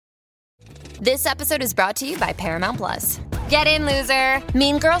This episode is brought to you by Paramount Plus. Get in, loser!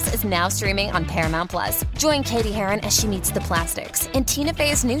 Mean Girls is now streaming on Paramount Plus. Join Katie Heron as she meets the plastics in Tina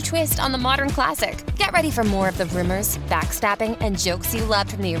Fey's new twist on the modern classic. Get ready for more of the rumors, backstabbing, and jokes you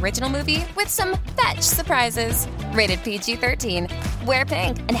loved from the original movie with some fetch surprises. Rated PG-13. Wear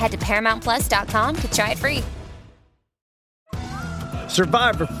pink and head to ParamountPlus.com to try it free.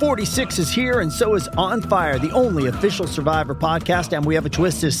 Survivor 46 is here, and so is On Fire, the only official Survivor podcast, and we have a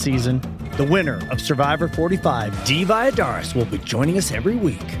twist this season. The winner of Survivor 45, Dee Valladares, will be joining us every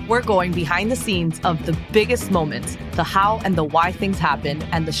week. We're going behind the scenes of the biggest moments, the how and the why things happen,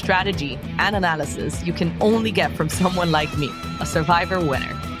 and the strategy and analysis you can only get from someone like me, a Survivor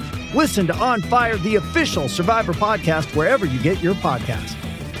winner. Listen to On Fire, the official Survivor podcast, wherever you get your podcast.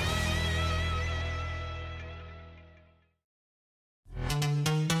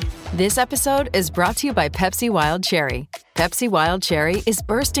 This episode is brought to you by Pepsi Wild Cherry. Pepsi Wild Cherry is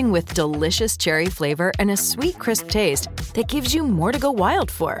bursting with delicious cherry flavor and a sweet, crisp taste that gives you more to go wild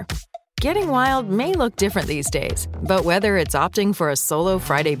for. Getting wild may look different these days, but whether it's opting for a solo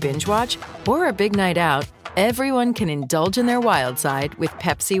Friday binge watch or a big night out, everyone can indulge in their wild side with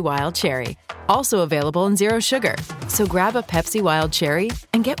Pepsi Wild Cherry. Also available in Zero Sugar. So grab a Pepsi Wild Cherry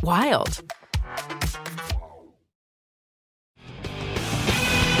and get wild.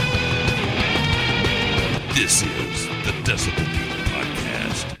 This is the Decibel Geek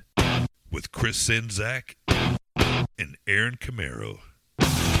Podcast with Chris Czynszak and Aaron Camaro.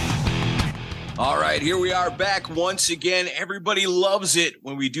 All right, here we are back once again. Everybody loves it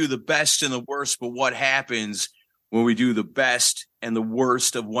when we do the best and the worst, but what happens when we do the best and the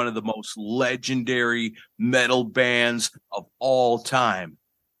worst of one of the most legendary metal bands of all time?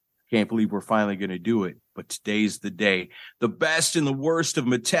 Can't believe we're finally going to do it, but today's the day. The best and the worst of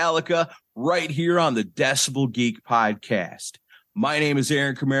Metallica right here on the Decibel Geek Podcast. My name is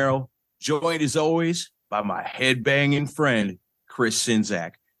Aaron Camaro, joined as always by my headbanging friend, Chris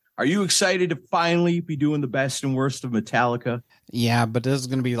Czynszak. Are you excited to finally be doing the best and worst of Metallica? Yeah, but this is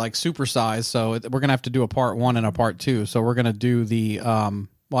going to be like supersized, so we're going to have to do a part 1 and a part 2. So we're going to do the, well,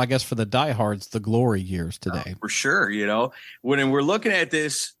 I guess for the diehards, the glory years today. For sure, you know. When we're looking at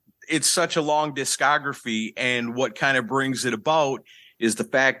this, it's such a long discography, and what kind of brings it about is the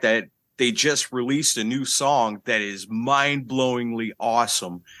fact that they just released a new song that is mind-blowingly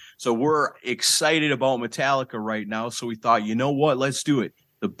awesome. So we're excited about Metallica right now, so we thought, you know what, let's do it.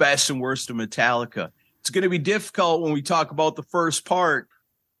 The best and worst of Metallica. It's going to be difficult when we talk about the first part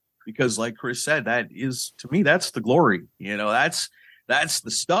because, like Chris said, that is, to me, that's the glory. You know, that's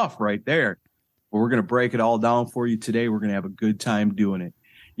the stuff right there. But we're going to break it all down for you today. We're going to have a good time doing it.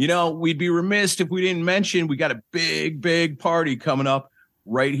 You know, we'd be remiss if we didn't mention we got a big, big party coming up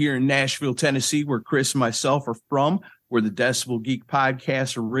right here in Nashville, Tennessee, where Chris and myself are from, where the Decibel Geek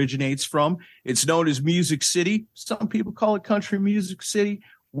Podcast originates from. It's known as Music City. Some people call it Country Music City.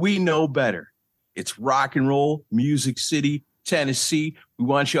 We know better. It's Rock and Roll Music City, Tennessee. We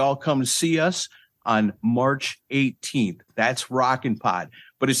want you all to come to see us on March 18th. That's Rockin' Pod.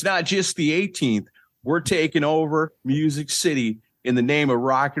 But it's not just the 18th. We're taking over Music City in the name of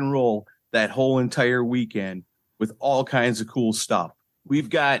rock and roll that whole entire weekend with all kinds of cool stuff. We've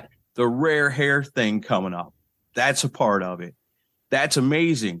got the Rare Hair thing coming up. That's a part of it. That's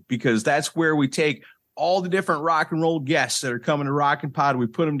amazing because that's where we take all the different rock and roll guests that are coming to Rockin' Pod. We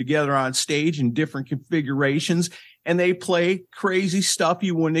put them together on stage in different configurations, and they play crazy stuff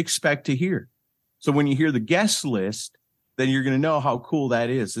you wouldn't expect to hear. So when you hear the guest list, then you're going to know how cool that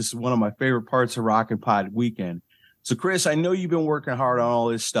is. This is one of my favorite parts of Rockin' Pod weekend. So, Chris, I know you've been working hard on all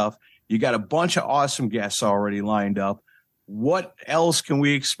this stuff. You got a bunch of awesome guests already lined up. What else can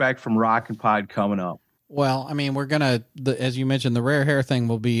we expect from Rockin' Pod coming up? Well, I mean, we're going to, as you mentioned, the Rare Hair thing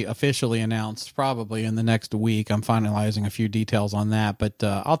will be officially announced probably in the next week. I'm finalizing a few details on that, but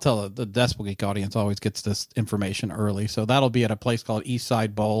I'll tell the Decibel Geek audience always gets this information early. So that'll be at a place called East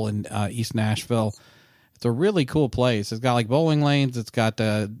Side Bowl in East Nashville. It's a really cool place. It's got like bowling lanes. It's got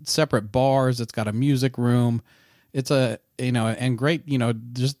separate bars. It's got a music room. It's a, you know, and great, you know,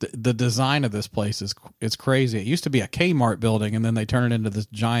 just the design of this place is crazy. It used to be a Kmart building, and then they turned it into this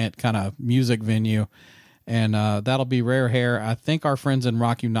giant kind of music venue. And that'll be Rare Hair. I think our friends in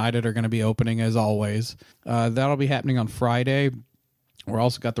Rock United are going to be opening as always. That'll be happening on Friday. We're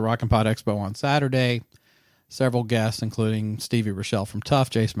also got the Rockin' Pod Expo on Saturday. Several guests, including Stevie Rochelle from Tough,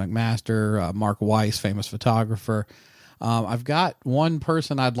 Jason McMaster, Mark Weiss, famous photographer. I've got one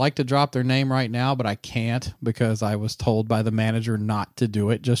person I'd like to drop their name right now, but I can't because I was told by the manager not to do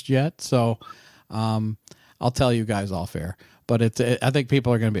it just yet. So I'll tell you guys off air. But I think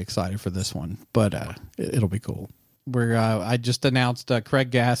people are going to be excited for this one. But it'll be cool. I just announced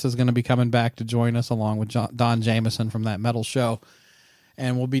Craig Gass is going to be coming back to join us along with Don Jameson from That Metal Show.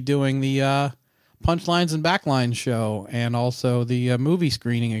 And we'll be doing the Punchlines and Backlines show and also the movie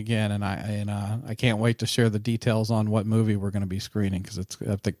screening again. And I can't wait to share the details on what movie we're going to be screening, because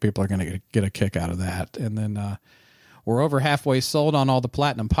I think people are going to get a kick out of that. And then we're over halfway sold on all the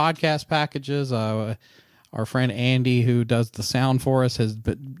Platinum podcast packages. Our friend Andy, who does the sound for us, has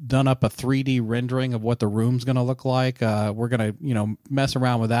done up a 3D rendering of what the room's going to look like. We're going to, mess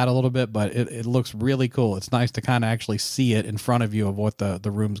around with that a little bit, but it looks really cool. It's nice to kind of actually see it in front of you of what the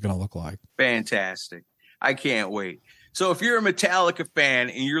room's going to look like. Fantastic. I can't wait. So if you're a Metallica fan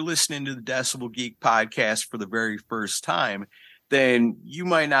and you're listening to the Decibel Geek podcast for the very first time, then you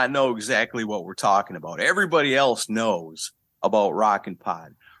might not know exactly what we're talking about. Everybody else knows about Rockin'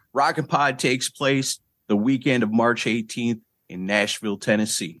 Pod. Rockin' Pod takes place the weekend of March 18th in Nashville,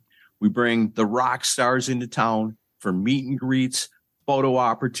 Tennessee. We bring the rock stars into town for meet and greets, photo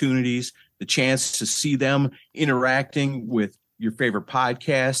opportunities, the chance to see them interacting with your favorite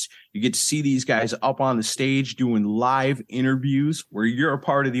podcasts. You get to see these guys up on the stage doing live interviews where you're a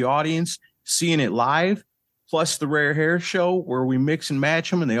part of the audience, seeing it live, plus the Rare Hair Show where we mix and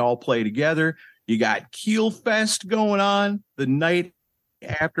match them and they all play together. You got Keel Fest going on the night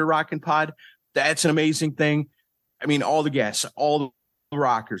after Rockin' Pod. That's an amazing thing. I mean, all the guests, all the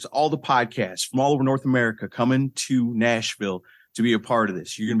rockers, all the podcasts from all over North America coming to Nashville to be a part of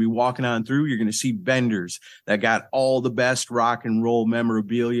this. You're going to be walking on through. You're going to see vendors that got all the best rock and roll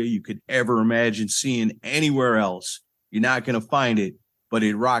memorabilia you could ever imagine seeing anywhere else. You're not going to find it, but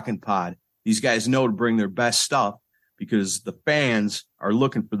at Rockin' Pod, these guys know to bring their best stuff because the fans are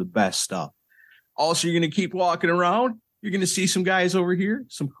looking for the best stuff. Also, you're going to keep walking around. You're going to see some guys over here,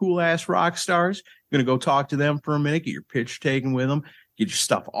 some cool-ass rock stars. You're going to go talk to them for a minute, get your picture taken with them, get your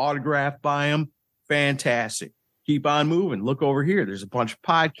stuff autographed by them. Fantastic. Keep on moving. Look over here. There's a bunch of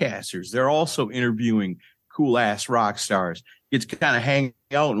podcasters. They're also interviewing cool-ass rock stars. Get to kind of hang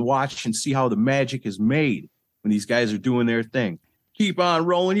out and watch and see how the magic is made when these guys are doing their thing. Keep on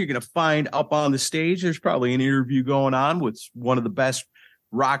rolling. You're going to find up on the stage, there's probably an interview going on with one of the best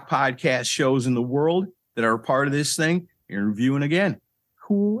rock podcast shows in the world that are a part of this thing. Interviewing again,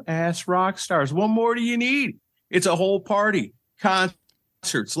 cool ass rock stars. What more do you need? It's a whole party,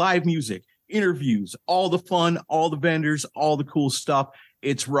 concerts, live music, interviews, all the fun, all the vendors, all the cool stuff.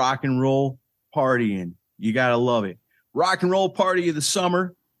 It's rock and roll partying. You got to love it. Rock and roll party of the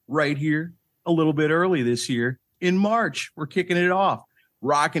summer right here a little bit early this year in March. We're kicking it off.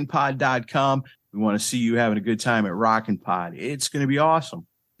 Rockinpod.com. We want to see you having a good time at Rockin' Pod. It's going to be awesome.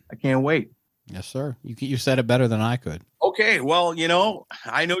 I can't wait. Yes, sir. You said it better than I could. Okay. Well,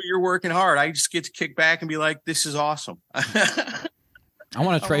 I know you're working hard. I just get to kick back and be like, this is awesome. I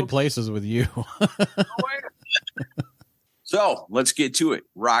want to trade places with you. So let's get to it.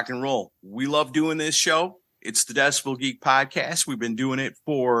 Rock and roll. We love doing this show. It's the Decibel Geek podcast. We've been doing it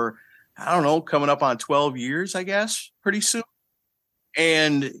for, coming up on 12 years, I guess, pretty soon.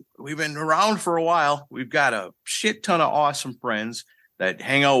 And we've been around for a while. We've got a shit ton of awesome friends that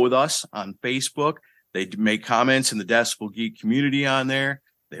hang out with us on Facebook. They make comments in the Decibel Geek community on there.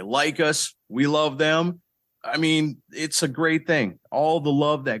 They like us. We love them. I mean, it's a great thing. All the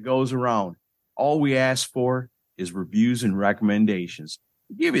love that goes around. All we ask for is reviews and recommendations.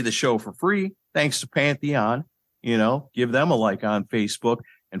 We give you the show for free, thanks to Pantheon. Give them a like on Facebook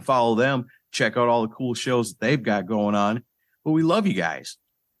and follow them. Check out all the cool shows that they've got going on. But we love you guys.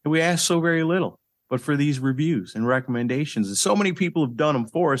 And we ask so very little. But for these reviews and recommendations, and so many people have done them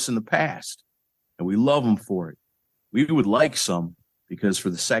for us in the past, and we love them for it. We would like some, because for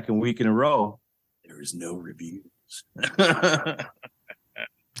the second week in a row, there is no reviews.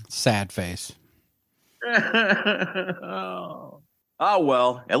 Sad face. Oh,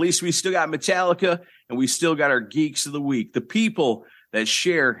 well, at least we still got Metallica, and we still got our Geeks of the Week, the people that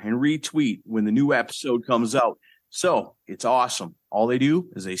share and retweet when the new episode comes out. So it's awesome. All they do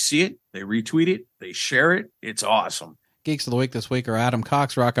is they see it, they retweet it, they share it. It's awesome. Geeks of the Week this week are Adam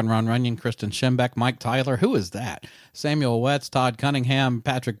Cox, Rock and Ron Runyon, Kristen Schembeck, Mike Tyler. Who is that? Samuel Wetz, Todd Cunningham,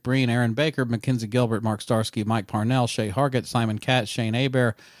 Patrick Breen, Aaron Baker, Mackenzie Gilbert, Mark Starsky, Mike Parnell, Shay Hargett, Simon Katz, Shane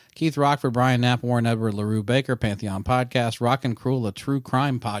Abear, Keith Rockford, Brian Knapp, Warren Edward, LaRue Baker, Pantheon Podcast, Rock and Cruel, a True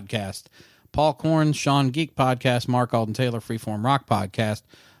Crime Podcast, Paul Korn, Sean Geek Podcast, Mark Alden Taylor, Freeform Rock Podcast,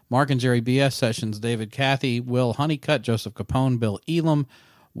 Mark and Jerry BS Sessions, David Cathy, Will Honeycutt, Joseph Capone, Bill Elam,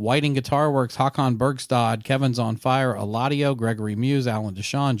 Whiting Guitar Works, Hakan Bergstad, Kevin's on Fire, Eladio, Gregory Muse, Alan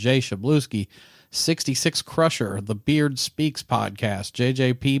Deshawn, Jay Shabluski, 66 Crusher, The Beard Speaks Podcast,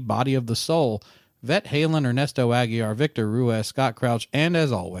 JJP, Body of the Soul, Vet Halen, Ernesto Aguiar, Victor Ruiz, Scott Crouch, and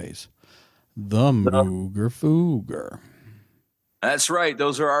as always, The Mooger Fooger. That's right.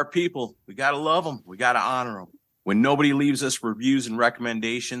 Those are our people. We got to love them. We got to honor them. When nobody leaves us reviews and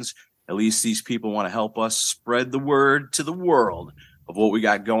recommendations, at least these people want to help us spread the word to the world of what we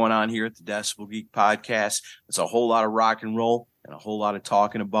got going on here at the Decibel Geek Podcast. It's a whole lot of rock and roll and a whole lot of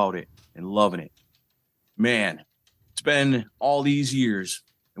talking about it and loving it. Man, it's been all these years,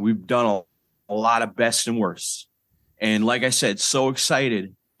 and we've done a lot of best and worst. And like I said, so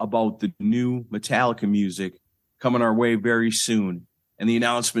excited about the new Metallica music coming our way very soon, and the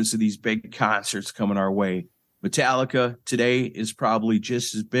announcements of these big concerts coming our way. Metallica today is probably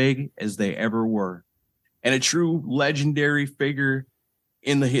just as big as they ever were, and a true legendary figure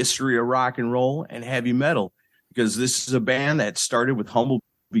in the history of rock and roll and heavy metal, because this is a band that started with humble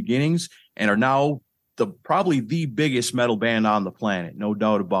beginnings and are now probably the biggest metal band on the planet, no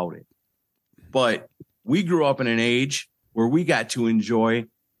doubt about it. But we grew up in an age where we got to enjoy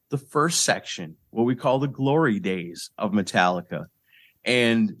the first section, what we call the glory days of Metallica.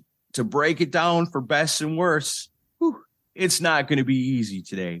 And to break it down for best and worst, it's not going to be easy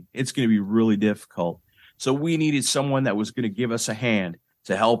today. It's going to be really difficult. So we needed someone that was going to give us a hand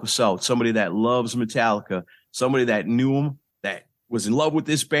to help us out, somebody that loves Metallica, somebody that knew them, that was in love with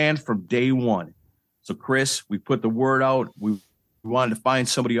this band from day one. So, Chris, we put the word out. We wanted to find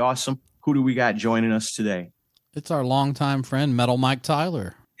somebody awesome. Who do we got joining us today? It's our longtime friend, Metal Mike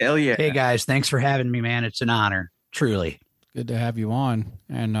Tyler. Hell yeah. Hey, guys. Thanks for having me, man. It's an honor. Truly. Good to have you on.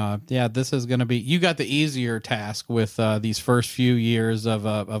 And this is going to be, you got the easier task with these first few years of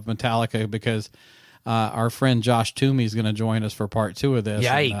Metallica, because our friend Josh Toomey is going to join us for part 2 of this.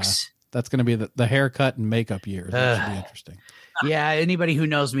 Yikes. And, that's going to be the haircut and makeup years. That should be interesting. Yeah, anybody who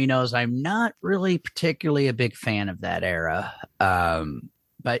knows me knows I'm not really particularly a big fan of that era.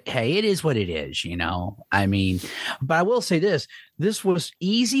 But hey, it is what it is, you know. I mean, but I will say this was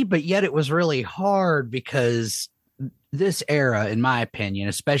easy, but yet it was really hard, because this era, in my opinion,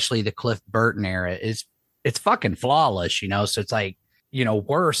 especially the Cliff Burton era, it's fucking flawless, you know. So it's like, you know,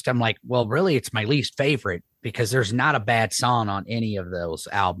 worst, I'm like, well, really, it's my least favorite, because there's not a bad song on any of those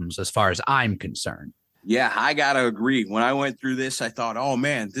albums as far as I'm concerned. Yeah, I got to agree. When I went through this, I thought, oh,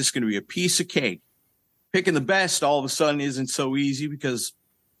 man, this is going to be a piece of cake. Picking the best all of a sudden isn't so easy, because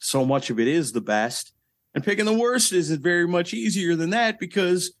so much of it is the best. And picking the worst isn't very much easier than that,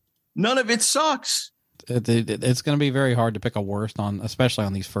 because none of it sucks. It's going to be very hard to pick a worst on, especially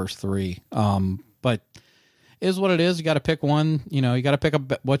on these first 3. But it is what it is. You got to pick one. You know, you got to pick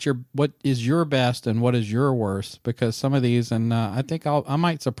what is your best and what is your worst, because some of these, and I think I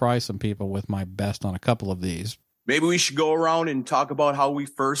might surprise some people with my best on a couple of these. Maybe we should go around and talk about how we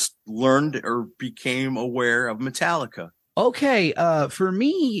first learned or became aware of Metallica. Okay. For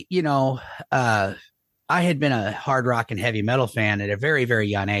me, you know, I had been a hard rock and heavy metal fan at a very, very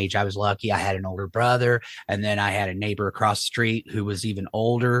young age. I was lucky. I had an older brother, and then I had a neighbor across the street who was even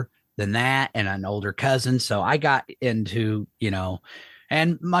older than that, and an older cousin. So I got into, you know,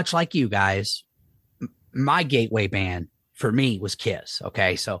 and much like you guys, my gateway band for me was Kiss.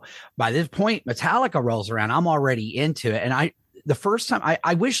 Okay. So by this point, Metallica rolls around, I'm already into it. And the first time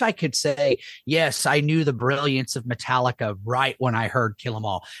I wish I could say, yes, I knew the brilliance of Metallica right when I heard Kill 'Em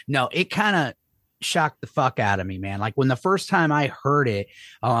All. No, it kind of shocked the fuck out of me, man. Like when the first time I heard it,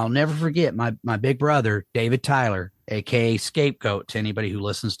 I'll never forget my big brother, David Tyler, aka Scapegoat to anybody who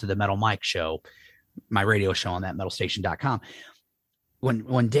listens to the Metal Mike show, my radio show on that metalstation.com.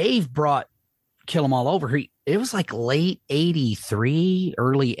 When Dave brought Kill 'Em All over, it was like late 83,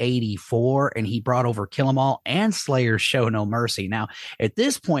 early 84, and he brought over Kill 'Em All and Slayer's Show No Mercy. Now, at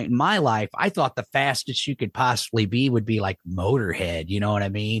this point in my life, I thought the fastest you could possibly be would be like Motorhead, you know what I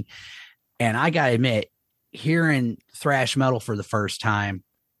mean? And I got to admit, hearing thrash metal for the first time,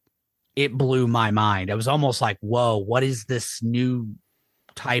 it blew my mind. I was almost like, whoa, what is this new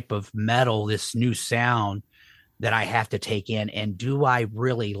type of metal, this new sound that I have to take in? And do I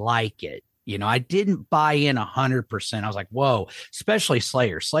really like it? You know, I didn't buy in 100%. I was like, whoa, especially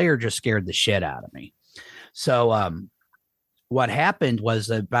Slayer. Slayer just scared the shit out of me. So what happened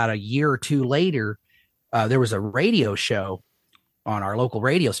was about a year or two later, there was a radio show on our local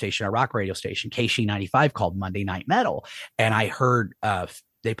radio station, our rock radio station, KC95, called Monday Night Metal. And I heard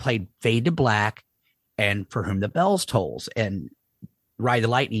they played Fade to Black and For Whom the Bells Tolls, and Ride the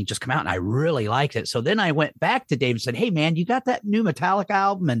Lightning just come out, and I really liked it. So then I went back to Dave and said, hey, man, you got that new Metallica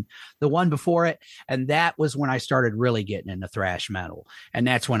album and the one before it? And that was when I started really getting into thrash metal. And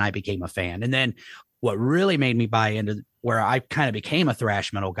that's when I became a fan. And then what really made me buy into where I kind of became a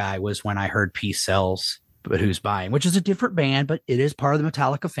thrash metal guy was when I heard Peace Sells, But Who's Buying, which is a different band, but it is part of the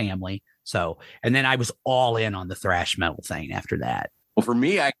Metallica family. So, and then I was all in on the thrash metal thing after that. Well, for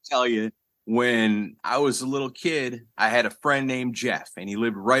me, I can tell you, when I was a little kid, I had a friend named Jeff, and he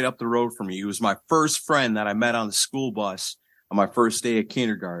lived right up the road from me. He was my first friend that I met on the school bus on my first day of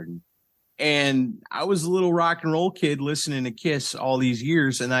kindergarten. And I was a little rock and roll kid listening to Kiss all these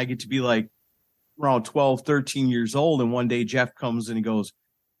years. And I get to be like around 12, 13 years old. And one day Jeff comes and he goes,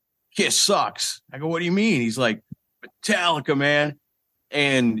 Kiss sucks. I go, what do you mean? He's like, Metallica, man.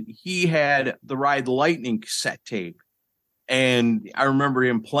 And he had the Ride the Lightning cassette tape. And I remember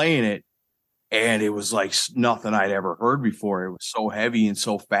him playing it. And it was like nothing I'd ever heard before. It was so heavy and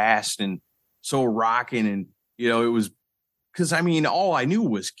so fast and so rocking. And, you know, it was because, I mean, all I knew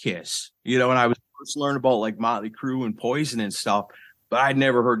was Kiss, you know, and I was first learning about like Motley Crue and Poison and stuff, but I'd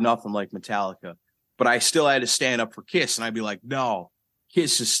never heard nothing like Metallica. But I still had to stand up for Kiss. And I'd be like, no,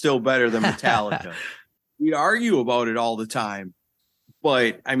 Kiss is still better than Metallica. We argue about it all the time.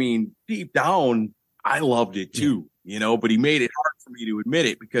 But I mean, deep down, I loved it too. You know, but he made it hard for me to admit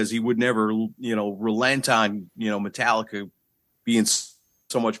it because he would never, you know, relent on, you know, Metallica being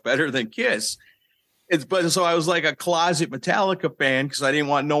so much better than Kiss. But so I was like a closet Metallica fan because I didn't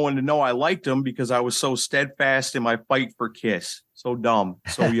want no one to know I liked him because I was so steadfast in my fight for Kiss. So dumb,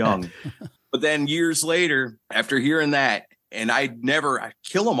 so young. But then years later, after hearing that, and I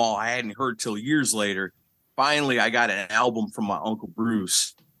Kill 'Em All, I hadn't heard till years later. Finally, I got an album from my Uncle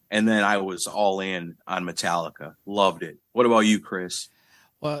Bruce. And then I was all in on Metallica. Loved it. What about you, Chris?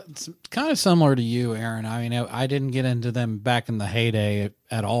 Well, it's kind of similar to you, Aaron. I mean, I didn't get into them back in the heyday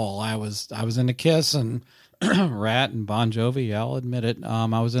at all. I was into Kiss and Rat and Bon Jovi. Yeah, I'll admit it.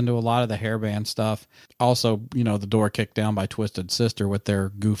 I was into a lot of the hair band stuff. Also, you know, the door kicked down by Twisted Sister with their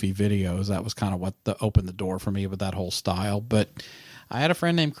goofy videos. That was kind of what opened the door for me with that whole style. But I had a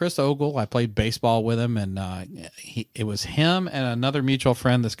friend named Chris Ogle. I played baseball with him, and it was him and another mutual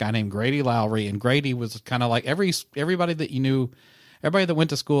friend, this guy named Grady Lowry. And Grady was kind of like everybody that you knew, everybody that went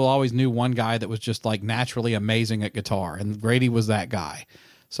to school always knew one guy that was just like naturally amazing at guitar, and Grady was that guy.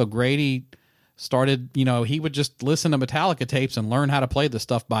 So Grady started, you know, he would just listen to Metallica tapes and learn how to play the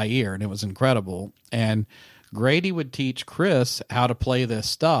stuff by ear, and it was incredible. And Grady would teach Chris how to play this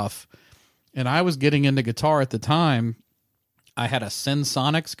stuff, and I was getting into guitar at the time. I had a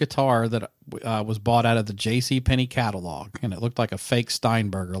Sensonics guitar that was bought out of the J.C. Penney catalog, and it looked like a fake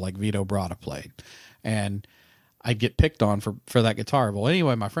Steinberger like Vito Bratta played. And I'd get picked on for that guitar. Well,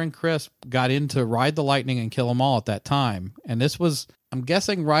 anyway, my friend Chris got into Ride the Lightning and Kill 'Em All at that time. And this was, I'm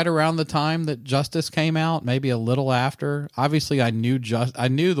guessing, right around the time that Justice came out, maybe a little after. Obviously, I knew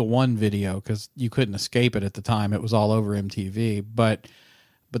the one video because you couldn't escape it at the time. It was all over MTV. But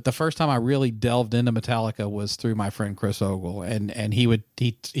the first time I really delved into Metallica was through my friend Chris Ogle, and he would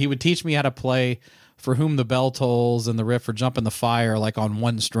teach me how to play For Whom the Bell Tolls and the riff for Jump in the Fire like on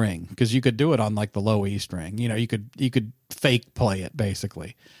one string, because you could do it on like the low E string. You know, you could fake play it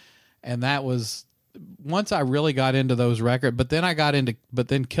basically, and that was once I really got into those records. But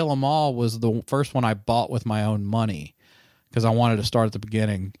then Kill 'Em All was the first one I bought with my own money because I wanted to start at the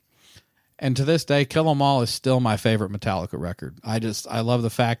beginning. And to this day, Kill 'Em All is still my favorite Metallica record. I love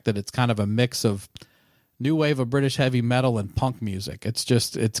the fact that it's kind of a mix of new wave of British heavy metal and punk music.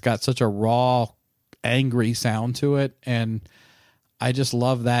 It's got such a raw, angry sound to it, and I just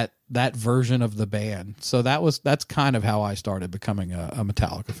love that version of the band. So that's kind of how I started becoming a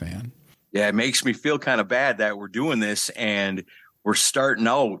Metallica fan. Yeah, it makes me feel kind of bad that we're doing this and we're starting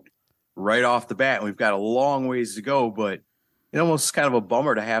out right off the bat. We've got a long ways to go, but it almost is kind of a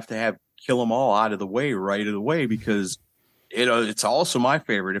bummer to have Kill 'Em All out of the way right of the way, because it's also my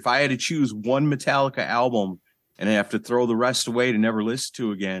favorite. If I had to choose one Metallica album and I have to throw the rest away to never listen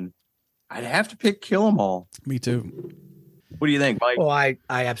to again, I'd have to pick Kill 'Em All. Me too. What do you think, Mike? Well, I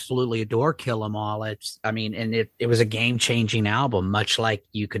absolutely adore Kill 'Em All. It was a game-changing album, much like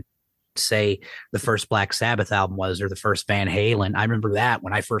you could say the first Black Sabbath album was, or the first Van Halen. I remember that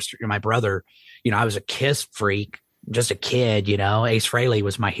when my brother, you know, I was a Kiss freak, just a kid, you know. Ace Frehley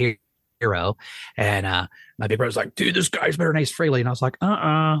was my hero. And my big brother's like, dude, this guy's better than Ace Frehley. And I was like,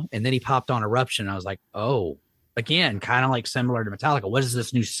 And then he popped on Eruption. And I was like, oh, again, kind of like similar to Metallica. What is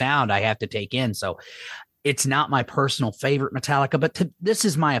this new sound I have to take in? So it's not my personal favorite Metallica, but this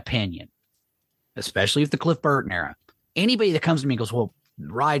is my opinion, especially with the Cliff Burton era. Anybody that comes to me and goes, well,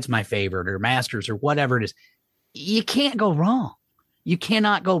 Ride's my favorite, or Masters, or whatever it is, you can't go wrong. You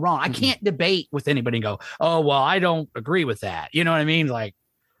cannot go wrong. I can't debate with anybody and go, oh, well, I don't agree with that. You know what I mean? Like,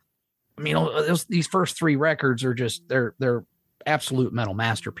 I mean, these first three records are just, they're absolute metal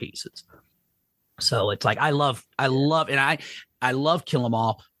masterpieces. So it's like, I love, and I love Kill 'Em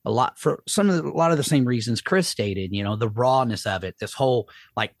All a lot for a lot of the same reasons Chris stated, you know, the rawness of it, this whole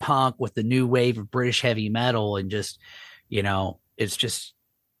like punk with the new wave of British heavy metal, and just, you know, it's just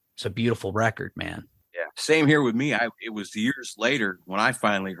It's a beautiful record, man. Yeah, same here with me. It was years later when I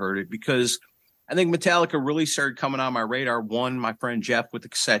finally heard it, because I think Metallica really started coming on my radar. One, my friend Jeff with the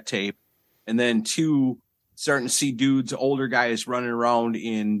cassette tape, and then two, starting to see dudes, older guys running around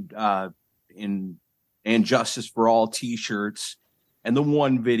in And Justice for All t-shirts, and the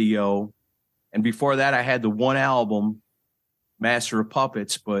one video. And before that, I had the one album, Master of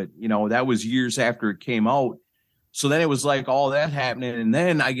Puppets, but that was years after it came out. So then it was like all that happening, and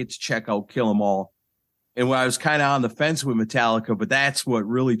then I get to check out Kill 'Em All. And when I was kind of on the fence with Metallica, but that's what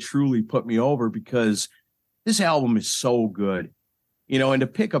really truly put me over, because this album is so good. And to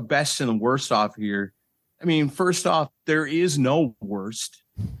pick a best and the worst off here, I mean, first off, there is no worst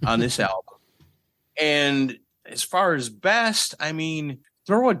on this album. And as far as best, I mean,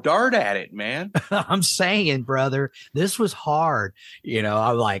 throw a dart at it, man. I'm saying, brother, this was hard.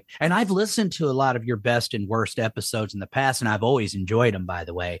 I'm like, and I've listened to a lot of your best and worst episodes in the past, and I've always enjoyed them, by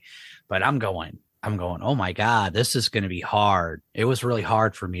the way. But I'm going, oh my God, this is going to be hard. It was really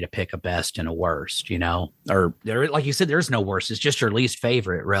hard for me to pick a best and a worst, or there, like you said, there's no worst. It's just your least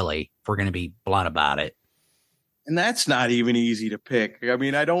favorite, really, if we're going to be blunt about it. And that's not even easy to pick. I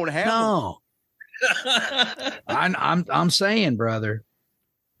mean, I don't have. No. I'm saying, brother,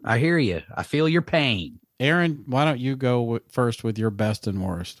 I hear you. I feel your pain. Aaron, why don't you go first with your best and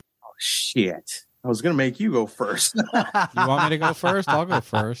worst? Oh, shit. I was going to make you go first. You want me to go first? I'll go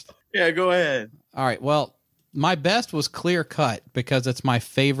first. Yeah, go ahead. All right. Well, my best was Clear Cut, because it's my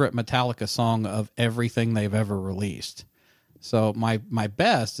favorite Metallica song of everything they've ever released. So my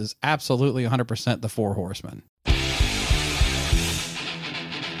best is absolutely 100% the Four Horsemen.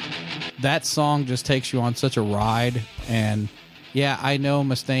 That song just takes you on such a ride. And yeah, I know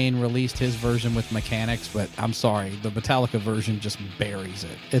Mustaine released his version with mechanics, but I'm sorry, the Metallica version just buries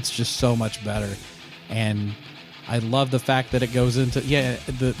it. It's just so much better. And I love the fact that it goes into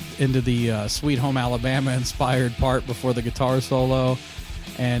the Sweet Home Alabama inspired part before the guitar solo.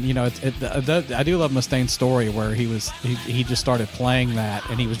 And I do love Mustaine's story where he just started playing that,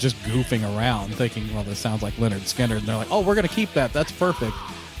 and he was just goofing around thinking, well, this sounds like Lynyrd Skynyrd, and they're like, oh, we're gonna keep that, that's perfect.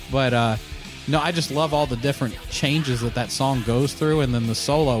 But no, I just love all the different changes that song goes through, and then the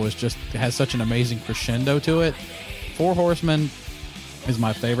solo has such an amazing crescendo to it. Four Horsemen is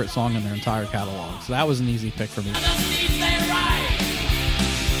my favorite song in their entire catalog, so that was an easy pick for me.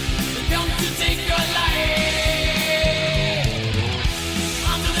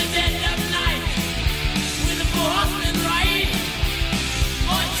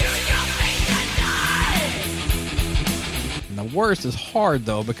 The worst is hard,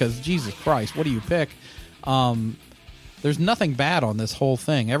 though, because Jesus Christ, what do you pick? There's nothing bad on this whole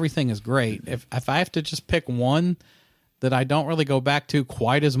thing. Everything is great. If I have to just pick one that I don't really go back to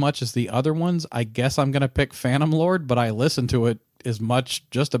quite as much as the other ones, I guess I'm going to pick Phantom Lord, but I listen to it as much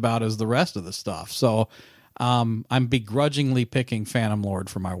just about as the rest of the stuff. So I'm begrudgingly picking Phantom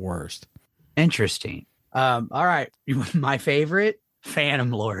Lord for my worst. Interesting. All right. My favorite, Phantom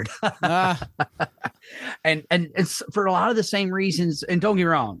Lord. And it's for a lot of the same reasons. And don't get me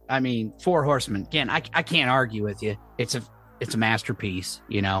wrong, I mean, Four Horsemen, again, I can't argue with you. It's a masterpiece,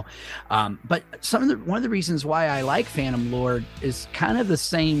 but one of the reasons why I like Phantom Lord is kind of the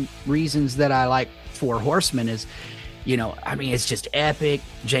same reasons that I like Four Horsemen is, I mean, it's just epic.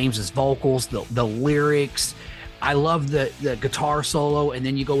 James's vocals, the lyrics. I love the guitar solo, and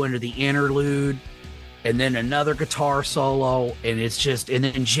then you go into the interlude, and then another guitar solo, and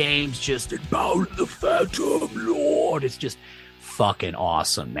then James just bow to the Phantom Lord. It's just fucking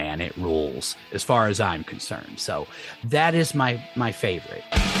awesome, man. It rules as far as I'm concerned. So that is my favorite.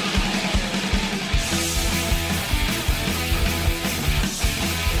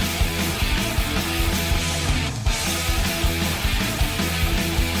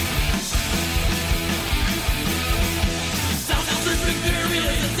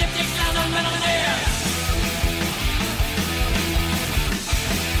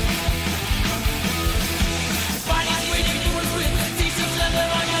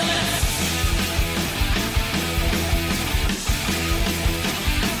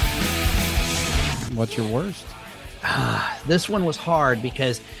 What's your worst? This one was hard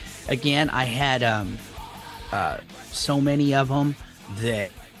because, again, I had so many of them that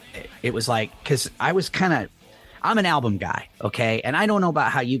it was like, because I'm an album guy, okay? And I don't know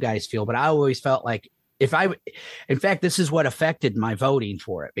about how you guys feel, but I always felt like in fact, this is what affected my voting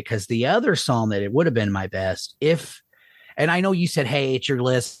for it, because the other song that it would have been my best and I know you said, hey, it's your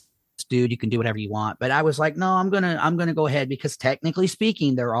list, dude, you can do whatever you want. But I was like, no, I'm gonna go ahead, because technically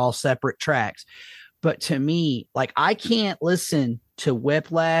speaking, they're all separate tracks. But to me, like, I can't listen to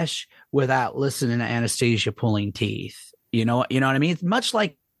Whiplash without listening to Anesthesia Pulling Teeth. You know what I mean? It's much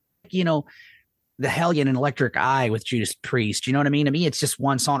like The Hellion and Electric Eye with Judas Priest. You know what I mean? To me, it's just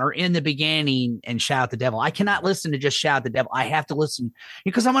one song, or In the Beginning and Shout the Devil. I cannot listen to just Shout the Devil. I have to listen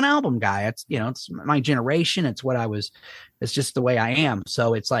because I'm an album guy. It's, it's my generation. It's it's just the way I am.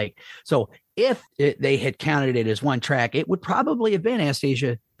 So it's like, if they had counted it as one track, it would probably have been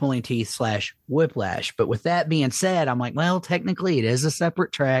Anastasia Pulling Teeth / Whiplash. But with that being said, I'm like, well, technically it is a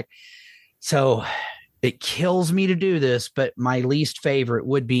separate track. So it kills me to do this, but my least favorite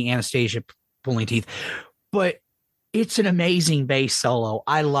would be Anastasia Pulling Teeth, but it's an amazing bass solo.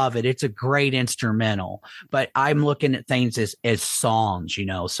 I love it. It's a great instrumental, but I'm looking at things as songs,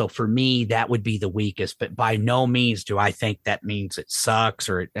 so for me, that would be the weakest, but by no means do I think that means it sucks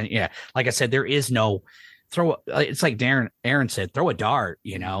like I said, there is no it's like Aaron said, throw a dart,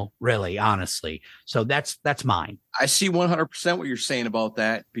 really, honestly. So that's mine. I see 100% what you're saying about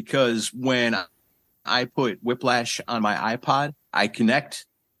that, because when I put Whiplash on my iPod, I connect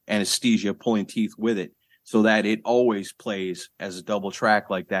Anastasia Pulling Teeth with it so that it always plays as a double track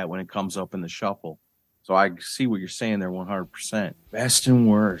like that when it comes up in the shuffle. So I see what you're saying there 100%. Best and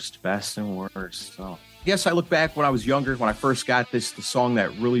worst. So I guess I look back when I was younger, when I first got the song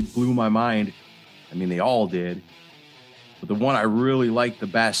that really blew my mind. I mean, they all did. But the one I really liked the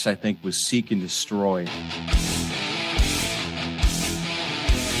best, I think, was Seek and Destroy.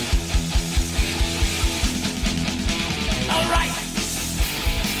 All right.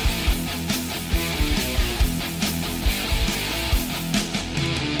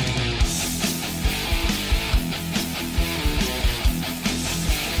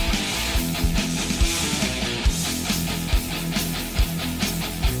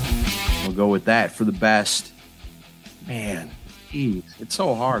 Go with that for the best. Man, geez, it's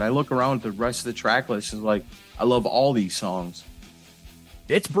so hard. I look around at the rest of the track list and like, I love all these songs.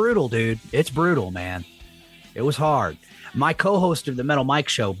 It's brutal, dude. It's brutal, man. It was hard. My co-host of the Metal Mike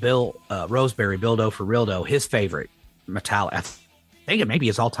Show, Bill Roseberry, Bildo for Rildo, his favorite Metallica, I think it may be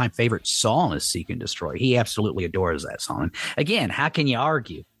his all-time favorite song is Seek and Destroy. He absolutely adores that song. And again, how can you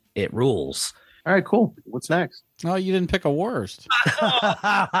argue? It rules. All right, cool. What's next? Oh, you didn't pick a worst.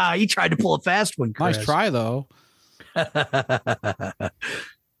 You tried to pull a fast one, Chris. Nice try, though.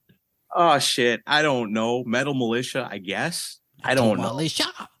 Oh, shit. I don't know. Metal Militia, I guess. I don't know. Militia.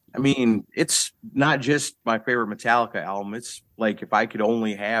 I mean, it's not just my favorite Metallica album. It's like if I could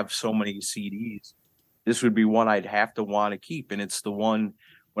only have so many CDs, this would be one I'd have to want to keep. And it's the one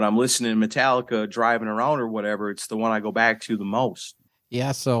when I'm listening to Metallica driving around or whatever, it's the one I go back to the most.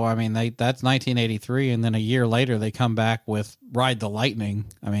 Yeah, so I mean, that's 1983, and then a year later they come back with Ride the Lightning.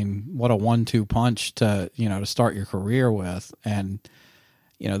 I mean, what a 1-2 punch to start your career with. And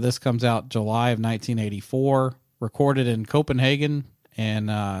this comes out July of 1984, recorded in Copenhagen,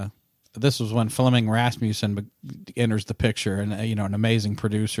 and this was when Flemming Rasmussen enters the picture, and an amazing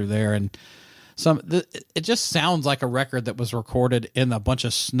producer there. And it just sounds like a record that was recorded in a bunch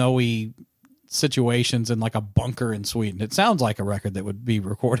of snowy situations in like a bunker in Sweden. It sounds like a record that would be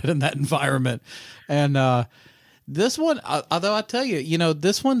recorded in that environment. And this one, although I tell you,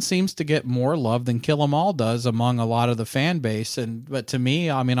 this one seems to get more love than Kill 'Em All does among a lot of the fan base. But to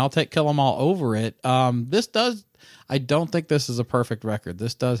me, I mean, I'll take Kill 'Em All over it. I don't think this is a perfect record.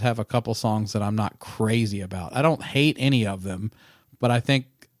 This does have a couple songs that I'm not crazy about. I don't hate any of them, but I think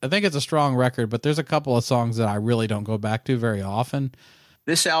it's a strong record, but there's a couple of songs that I really don't go back to very often.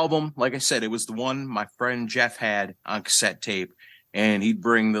 This album, like I said, it was the one my friend Jeff had on cassette tape, and he'd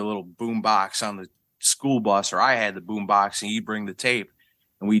bring the little boom box on the school bus, or I had the boom box, and he'd bring the tape,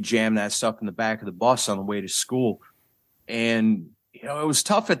 and we'd jam that stuff in the back of the bus on the way to school. And, it was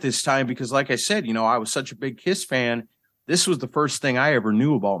tough at this time because, like I said, I was such a big Kiss fan. This was the first thing I ever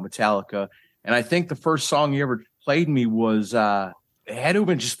knew about Metallica. And I think the first song he ever played me was, it had to have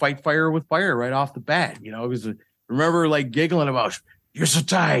been just Fight Fire with Fire right off the bat. It was, remember like giggling about, you're so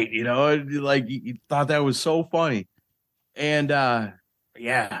tight, like you thought that was so funny. And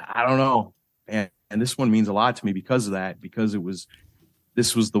yeah, I don't know. And this one means a lot to me because of that, because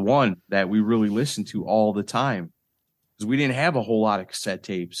this was the one that we really listened to all the time. Because we didn't have a whole lot of cassette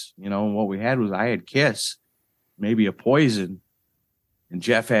tapes. What we had was I had Kiss, maybe a Poison, and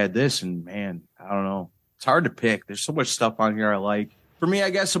Jeff had this, and man, I don't know. It's hard to pick. There's so much stuff on here I like. For me,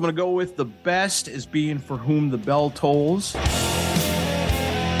 I guess I'm going to go with the best as being For Whom the Bell Tolls.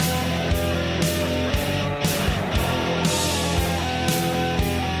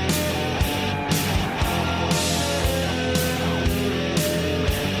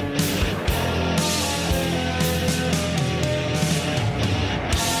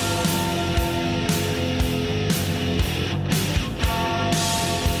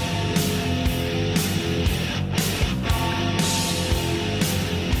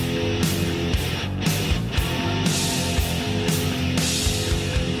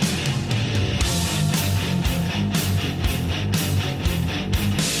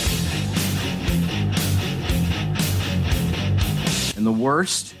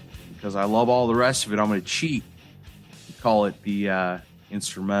 worst, because I love all the rest of it, I'm going to cheat and call it the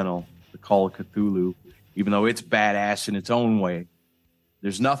instrumental, the Call of Cthulhu, even though it's badass in its own way.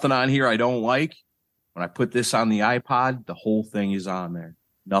 There's nothing on here I don't like. When I put this on the iPod, the whole thing is on there.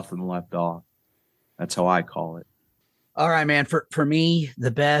 Nothing left off. That's how I call it. All right, man. For me,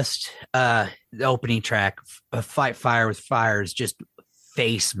 the best, the opening track, Fight Fire with Fire, is just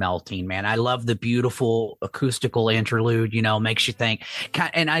face melting, man. I love the beautiful acoustical interlude, makes you think.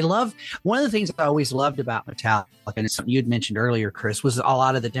 And I love, one of the things I always loved about Metallica, and it's something you had mentioned earlier, Chris, was a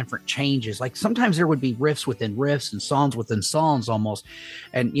lot of the different changes. Like sometimes there would be riffs within riffs and songs within songs almost.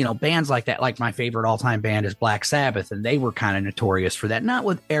 And, bands like that, like my favorite all-time band is Black Sabbath, and they were kind of notorious for that. Not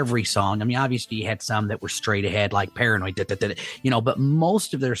with every song. I mean, obviously you had some that were straight ahead, like Paranoid, but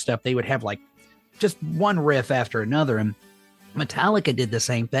most of their stuff, they would have like just one riff after another. And Metallica did the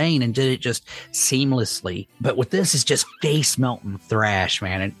same thing and did it just seamlessly. But with this, it's just face melting thrash,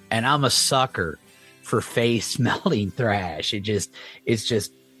 man. And I'm a sucker for face melting thrash. It just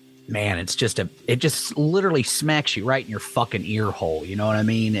literally smacks you right in your fucking ear hole. You know what I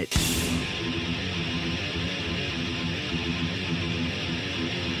mean?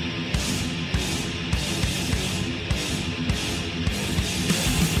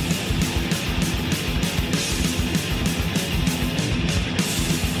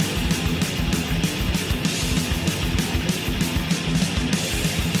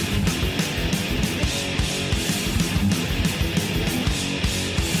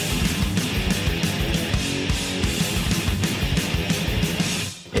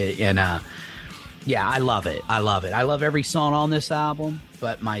 Yeah, I love it. I love every song on this album,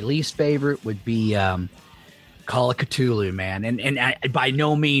 but my least favorite would be Call of Cthulhu, man. And I, by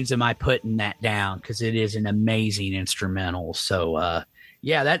no means am I putting that down, because it is an amazing instrumental. So,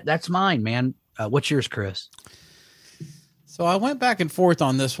 that's mine, man. What's yours, Chris? So I went back and forth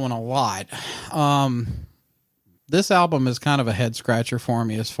on this one a lot. This album is kind of a head scratcher for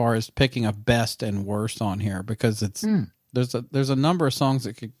me as far as picking a best and worst on here, because it's... There's a number of songs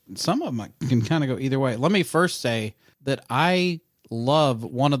that some of them can kind of go either way. Let me first say that I love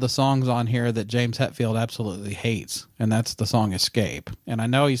one of the songs on here that James Hetfield absolutely hates, and that's the song Escape. And I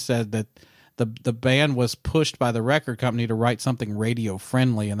know he said that the band was pushed by the record company to write something radio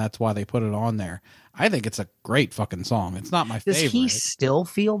friendly, and that's why they put it on there. I think it's a great fucking song. It's not my favorite. Does he still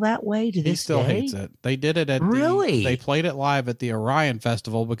feel that way to this day? He still hates it. They did it at they played it live at the Orion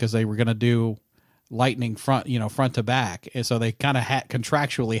Festival because they were going to do Lightning front to back, and so they kind of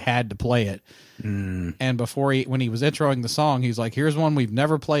contractually had to play it. And before when he was introing the song, he's like, "Here's one we've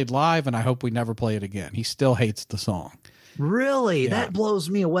never played live, and I hope we never play it again." He still hates the song. Really? Yeah. That blows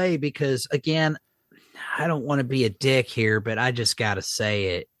me away, because again, I don't want to be a dick here, but I just got to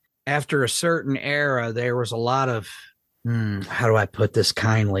say it. After a certain era, there was a lot of how do I put this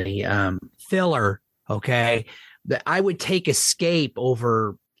kindly? Filler. Okay, that I would take Escape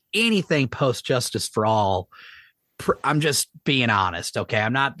over anything post Justice for All. I'm just being honest. Okay.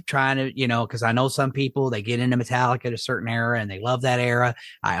 I'm not trying to, because I know some people, they get into Metallica at a certain era and they love that era.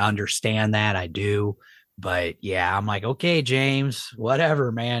 I understand that. I do. But yeah, I'm like, okay, James,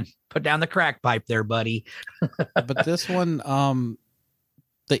 whatever, man. Put down the crack pipe there, buddy. But this one,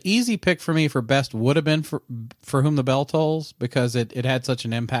 the easy pick for me for best would have been for Whom the Bell Tolls, because it had such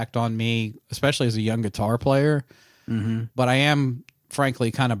an impact on me, especially as a young guitar player. Mm-hmm. But I am,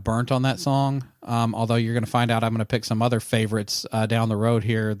 frankly, kind of burnt on that song. Although you're going to find out I'm going to pick some other favorites down the road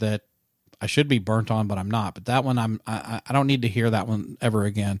here that I should be burnt on, but I'm not. But that one, I don't need to hear that one ever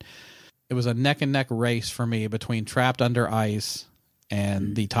again. It was a neck and neck race for me between Trapped Under Ice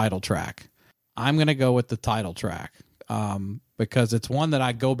and the title track. I'm going to go with the title track because it's one that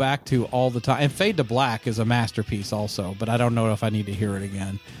I go back to all the time. And Fade to Black is a masterpiece also, but I don't know if I need to hear it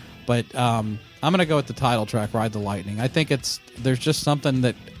again. But I'm going to go with the title track, Ride the Lightning. I think there's just something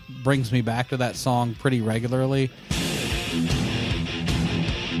that brings me back to that song pretty regularly.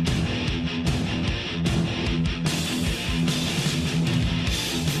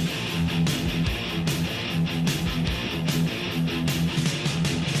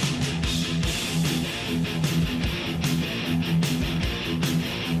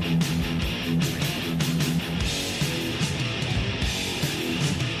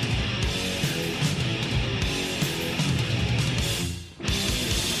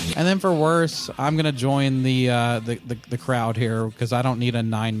 And then for worse, I'm gonna join the crowd here because I don't need a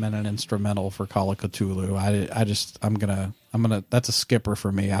 9-minute instrumental for Call of Cthulhu. I'm gonna that's a skipper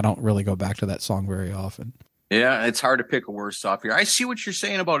for me. I don't really go back to that song very often. Yeah, it's hard to pick a worse off here. I see what you're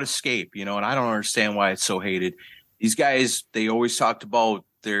saying about Escape, and I don't understand why it's so hated. These guys, they always talked about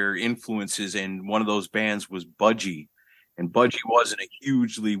their influences, and one of those bands was Budgie. And Budgie wasn't a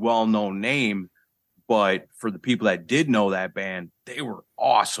hugely well-known name, but for the people that did know that band, they were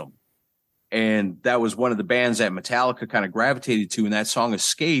awesome. And that was one of the bands that Metallica kind of gravitated to. And that song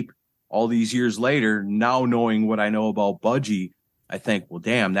Escape, all these years later, now knowing what I know about Budgie, I think, well,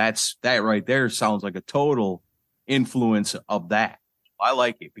 damn, that right there sounds like a total influence of that. I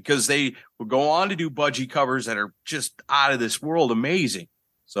like it because they will go on to do Budgie covers that are just out of this world amazing.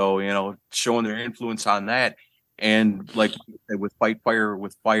 So, you know, showing their influence on that. And like you said, with Fight Fire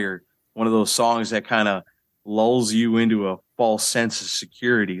with Fire, one of those songs that kind of lulls you into a false sense of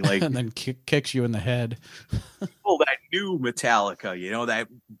security. Like, and then kicks you in the head. People that knew Metallica, you know, that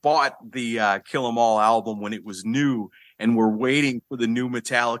bought the Kill 'Em All album when it was new and were waiting for the new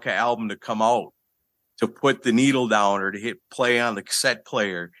Metallica album to come out, to put the needle down or to hit play on the cassette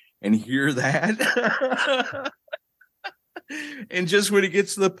player and hear that. And just when it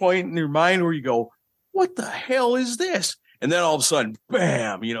gets to the point in your mind where you go, what the hell is this? And then all of a sudden,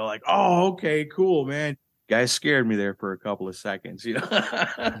 bam, you know, like, oh, okay, cool, man. Guys scared me there for a couple of seconds, you know.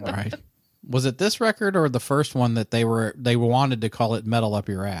 Right. Was it this record or the first one that they wanted to call it Metal Up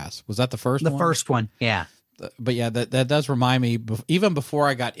Your Ass? Was that the first one? The first one, yeah. But yeah, that does remind me, even before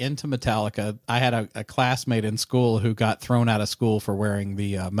I got into Metallica, I had a classmate in school who got thrown out of school for wearing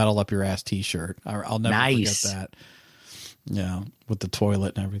the Metal Up Your Ass t-shirt. I'll never forget that. Yeah, with the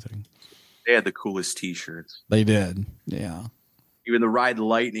toilet and everything. They had the coolest t-shirts. They did, yeah. Even the Ride the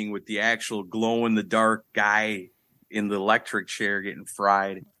Lightning with the actual glow-in-the-dark guy in the electric chair getting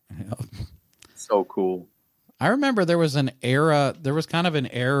fried. Yep. So cool. I remember there was kind of an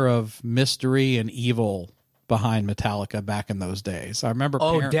era of mystery and evil behind Metallica back in those days. I remember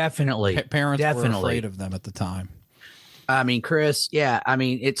definitely. Parents were afraid of them at the time. I mean, Chris, yeah, I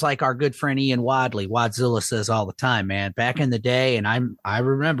mean, it's like our good friend Ian Wadley, Wadzilla says all the time, man, back in the day, and I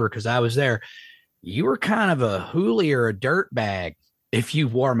remember because I was there, you were kind of a hoolie or a dirtbag if you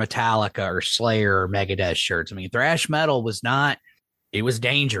wore Metallica or Slayer or Megadeth shirts. I mean, thrash metal was not, it was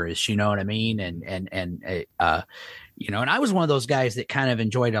dangerous, you know what I mean? You know, and I was one of those guys that kind of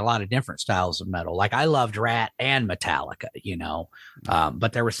enjoyed a lot of different styles of metal. Like I loved Rat and Metallica, you know,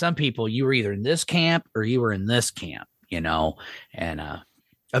 but there were some people, you were either in this camp or you were in this camp, you know, and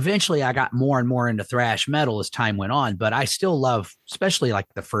eventually I got more and more into thrash metal as time went on, but I still love, especially like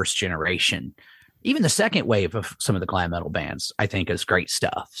the first generation, even the second wave of some of the glam metal bands, I think is great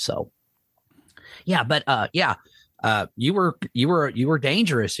stuff. So yeah, but you were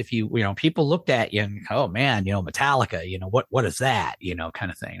dangerous if you know, people looked at you and, oh man, you know, Metallica, you know, what is that, you know,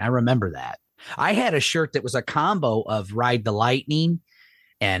 kind of thing. I remember that. I had a shirt that was a combo of Ride the Lightning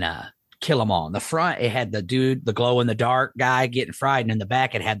and Kill 'Em All. In the front, it had the dude, the glow in the dark guy getting fried, and in the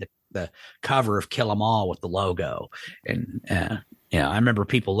back, it had the cover of Kill 'Em All with the logo. And yeah, I remember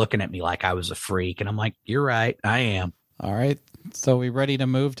people looking at me like I was a freak, and I'm like, you're right, I am. All right, so we ready to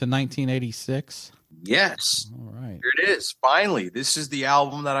move to 1986? Yes. All right. Here it is. Finally, this is the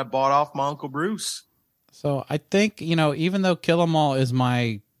album that I bought off my Uncle Bruce. So I think, you know, even though Kill 'Em All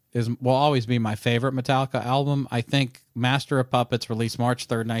will always be my favorite Metallica album, I think Master of Puppets, released March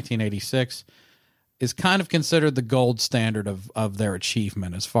 3rd, 1986, is kind of considered the gold standard of their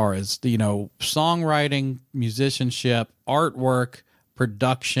achievement as far as, you know, songwriting, musicianship, artwork,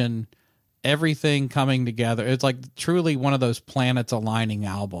 production, everything coming together. It's like truly one of those planets aligning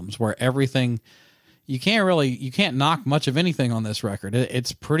albums where everything, you can't knock much of anything on this record.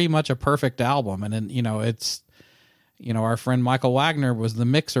 It's pretty much a perfect album. And then, you know, our friend Michael Wagner was the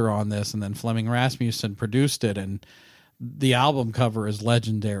mixer on this, and then Fleming Rasmussen produced it. And the album cover is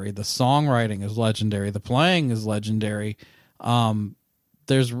legendary. The songwriting is legendary. The playing is legendary.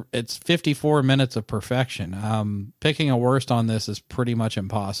 It's 54 minutes of perfection. Picking a worst on this is pretty much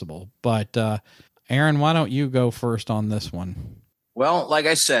impossible. But Aaron, why don't you go first on this one? Well, like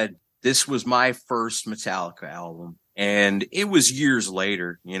I said, this was my first Metallica album, and it was years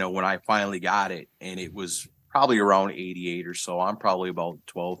later, you know, when I finally got it, and it was probably around 88 or so. I'm probably about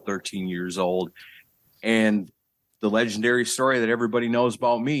 12, 13 years old. And the legendary story that everybody knows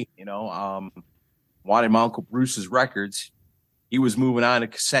about me, you know, wanted my Uncle Bruce's records. He was moving on to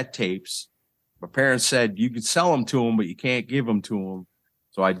cassette tapes. My parents said you could sell them to him, but you can't give them to him.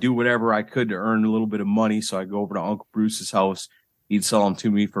 So I do whatever I could to earn a little bit of money. So I go over to Uncle Bruce's house. He'd sell them to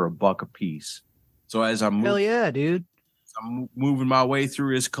me for $1 a piece. So as I'm hell yeah, dude. I'm moving my way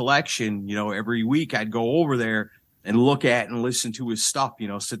through his collection, you know, every week I'd go over there and look at and listen to his stuff, you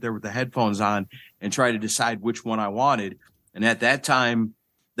know, sit there with the headphones on and try to decide which one I wanted. And at that time,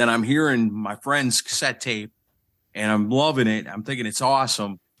 then I'm hearing my friend's cassette tape and I'm loving it. I'm thinking it's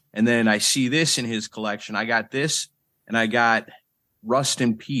awesome. And then I see this in his collection. I got this and I got Rust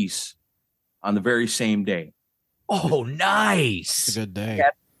in Peace on the very same day. Oh, nice. It's a good day.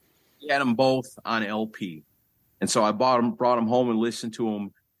 He had them both on LP. And so I brought them home and listened to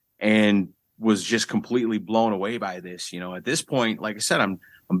them and was just completely blown away by this. At this point, like I said, I'm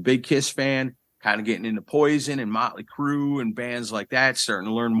a big Kiss fan, kind of getting into Poison and Motley Crue and bands like that, starting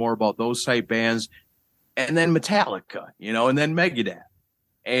to learn more about those type bands. And then Metallica, and then Megadeth.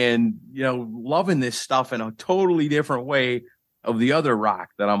 And, loving this stuff in a totally different way of the other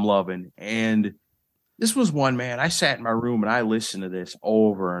rock that I'm loving. And this was one, man, I sat in my room and I listened to this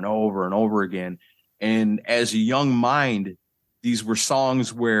over and over and over again. And as a young mind, these were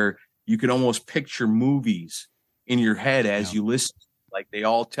songs where you could almost picture movies in your head as you listen. Like they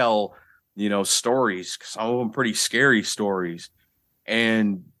all tell, stories, some of them pretty scary stories.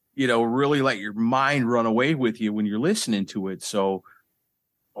 And, really let your mind run away with you when you're listening to it. So,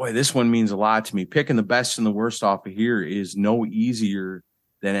 boy, this one means a lot to me. Picking the best and the worst off of here is no easier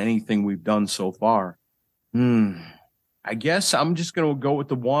than anything we've done so far. I guess I'm just going to go with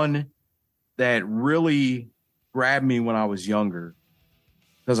the one that really grabbed me when I was younger,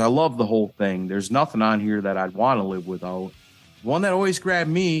 because I love the whole thing. There's nothing on here that I'd want to live without. One that always grabbed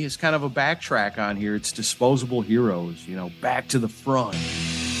me is kind of a backtrack on here. It's Disposable Heroes, Back to the Front.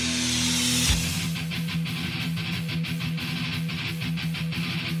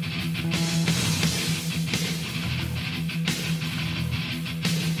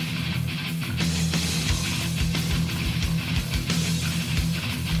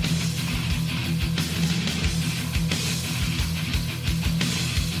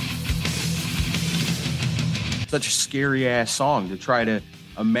 Such a scary ass song to try to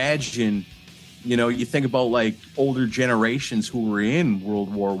imagine. You think about like older generations who were in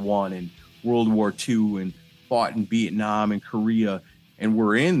World War I and World War II and fought in Vietnam and Korea, and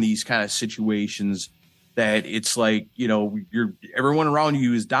we're in these kind of situations that it's like, everyone around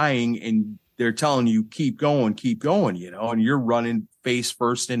you is dying and they're telling you keep going, and you're running face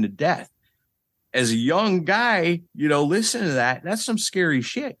first into death. As a young guy, listening to that, that's some scary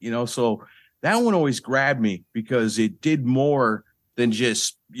shit, so that one always grabbed me because it did more than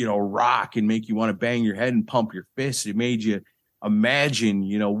just, rock and make you want to bang your head and pump your fists. It made you imagine,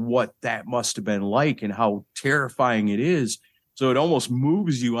 what that must have been like and how terrifying it is. So it almost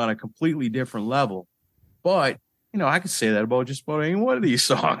moves you on a completely different level. But, I could say that about just about any one of these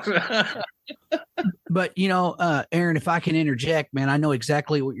songs. But, Aaron, if I can interject, man, I know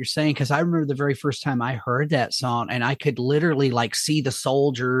exactly what you're saying, because I remember the very first time I heard that song and I could literally like see the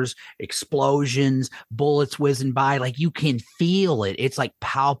soldiers, explosions, bullets whizzing by. Like you can feel it. It's like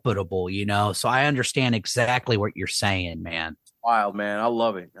palpable, so I understand exactly what you're saying, man. Wild, man. I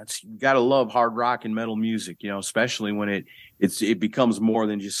love it. You got to love hard rock and metal music, especially when it becomes more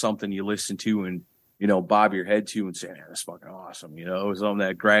than just something you listen to and, bob your head to and say, man, that's fucking awesome. Something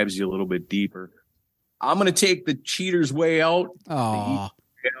that grabs you a little bit deeper. I'm going to take the Cheaters Way Out. I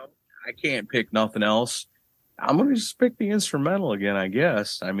can't pick nothing else. I'm going to just pick the instrumental again, I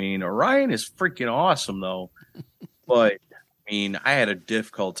guess. I mean, Orion is freaking awesome, though. But, I had a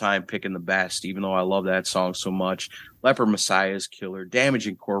difficult time picking the best, even though I love that song so much. Leper Messiah is killer. Damage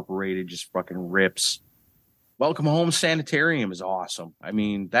Incorporated just fucking rips. Welcome Home Sanitarium is awesome.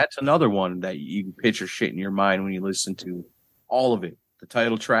 That's another one that you can picture shit in your mind when you listen to all of it. The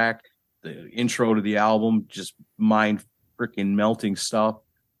title track, the intro to the album, just mind freaking melting stuff.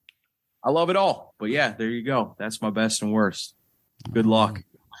 I love it all. But yeah, there you go. That's my best and worst. Good luck.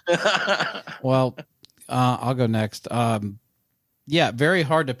 Well, I'll go next. Yeah, very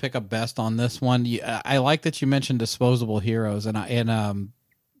hard to pick a best on this one. I like that you mentioned Disposable Heroes, and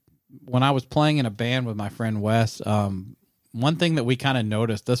when I was playing in a band with my friend Wes, one thing that we kind of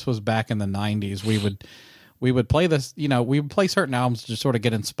noticed, this was back in the 90s, we would play this, we would play certain albums to just sort of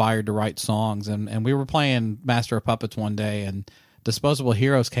get inspired to write songs. And we were playing Master of Puppets one day and Disposable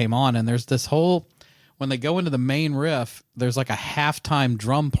Heroes came on, and there's this whole, when they go into the main riff, there's like a halftime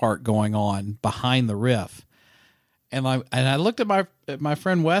drum part going on behind the riff. And I looked at my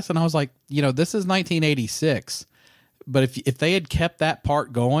friend Wes and I was like, this is 1986. But if they had kept that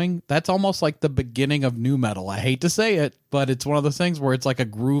part going, that's almost like the beginning of nu metal. I hate to say it, but it's one of those things where it's like a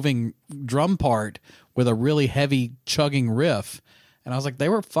grooving drum part with a really heavy chugging riff. And I was like, they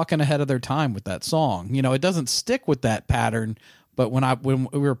were fucking ahead of their time with that song. It doesn't stick with that pattern, but when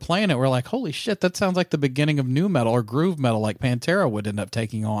we were playing it, we're like, holy shit, that sounds like the beginning of nu metal or groove metal, like Pantera would end up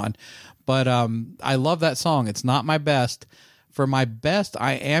taking on. But I love that song. It's not my best. For my best,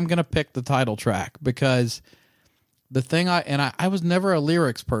 I am going to pick the title track, because the thing I was never a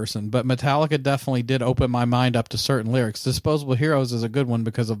lyrics person, but Metallica definitely did open my mind up to certain lyrics. Disposable Heroes is a good one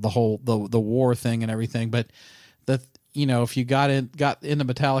because of the whole the war thing and everything. But you know, if you got into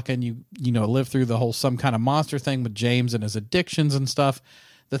Metallica and you lived through the whole Some Kind of Monster thing with James and his addictions and stuff,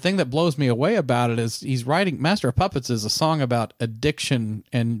 the thing that blows me away about it is he's writing Master of Puppets is a song about addiction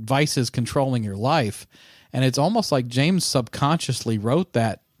and vices controlling your life. And it's almost like James subconsciously wrote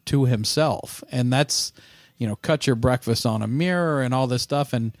that to himself. And that's, you know, cut your breakfast on a mirror and all this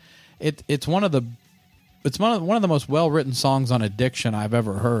stuff. And it's one of the most well-written songs on addiction I've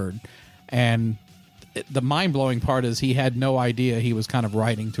ever heard. And the mind-blowing part is he had no idea he was kind of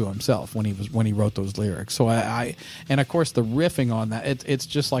writing to himself when he wrote those lyrics. So and of course the riffing on that, it's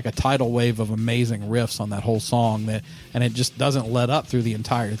just like a tidal wave of amazing riffs on that whole song and it just doesn't let up through the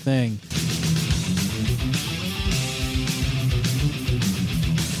entire thing.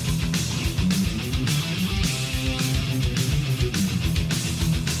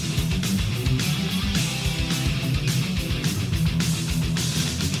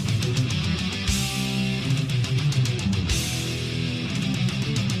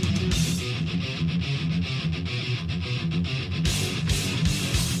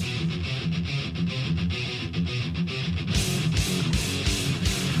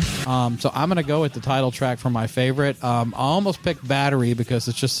 So I'm going to go with the title track for my favorite. I almost picked Battery because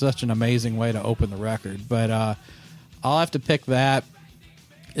it's just such an amazing way to open the record. But I'll have to pick that.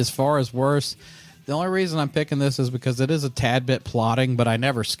 As far as worst, the only reason I'm picking this is because it is a tad bit plotting, but I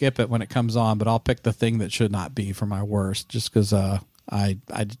never skip it when it comes on. But I'll pick The Thing That Should Not Be for my worst, just because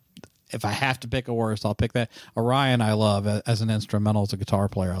if I have to pick a worst, I'll pick that. Orion I love as an instrumental, as a guitar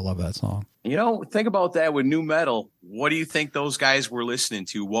player. I love that song. You know, think about that with nu metal. What do you think those guys were listening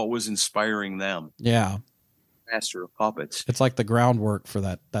to? What was inspiring them? Yeah. Master of Puppets. It's like the groundwork for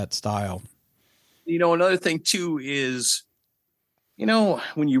that style. You know, another thing too is, you know,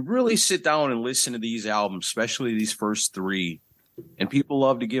 when you really sit down and listen to these albums, especially these first three, and people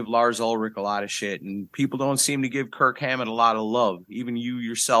love to give Lars Ulrich a lot of shit, and people don't seem to give Kirk Hammett a lot of love. Even you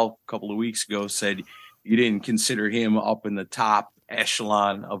yourself a couple of weeks ago said you didn't consider him up in the top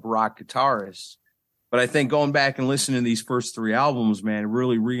echelon of rock guitarists. But I think going back and listening to these first three albums, man,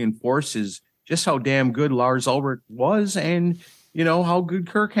 really reinforces just how damn good Lars Ulrich was, and, you know, how good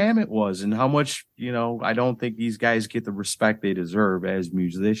Kirk Hammett was, and how much, you know, I don't think these guys get the respect they deserve as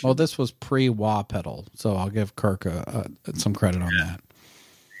musicians. Well, this was pre-wah pedal, so I'll give Kirk some credit on that.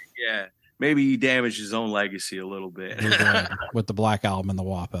 Yeah, maybe he damaged his own legacy a little bit. With the Black Album and the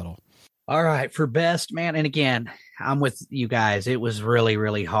wah pedal. All right, for best, man, and again, I'm with you guys. It was really,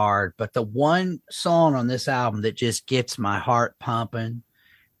 really hard, but the one song on this album that just gets my heart pumping,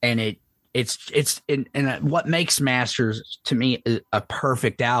 and what makes Masters to me a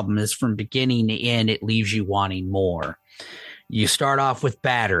perfect album is from beginning to end, it leaves you wanting more. You start off with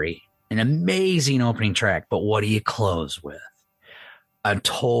Battery, an amazing opening track, but what do you close with? A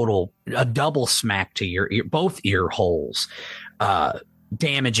double smack to your ear, both ear holes.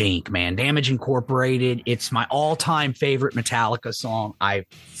 Damage Inc., man. Damage Incorporated. It's my all-time favorite Metallica song. I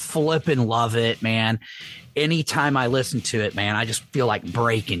flippin' love it, man. Anytime I listen to it, man, I just feel like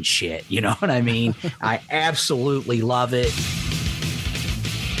breaking shit. You know what I mean? I absolutely love it.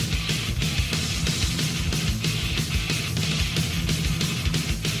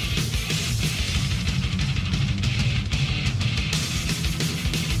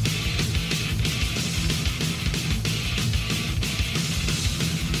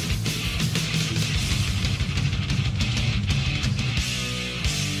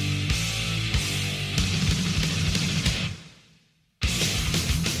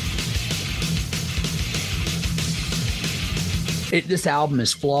 This album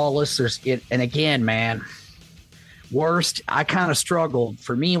is flawless. And again, man, worst, I kind of struggled.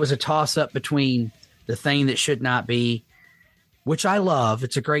 For me, it was a toss-up between The Thing That Should Not Be, which I love.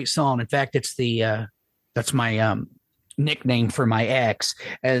 It's a great song. In fact, it's that's my nickname for my ex.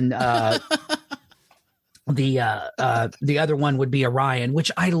 And the other one would be Orion,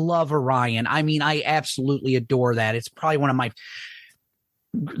 which I love Orion. I mean, I absolutely adore that. It's probably one of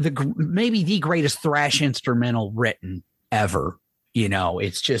maybe the greatest thrash instrumental written ever. You know,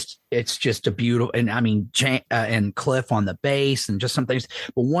 it's just a beautiful, and I mean, and Cliff on the bass and just some things.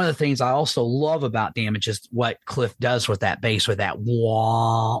 But one of the things I also love about Damage is what Cliff does with that bass, with that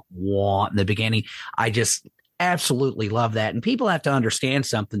wah, wah in the beginning. I just absolutely love that. And people have to understand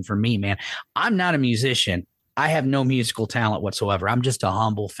something from me, man. I'm not a musician. I have no musical talent whatsoever. I'm just a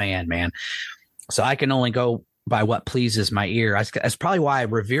humble fan, man. So I can only go by what pleases my ear. That's probably why I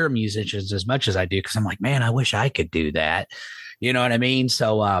revere musicians as much as I do, because I'm like, man, I wish I could do that. You know what I mean?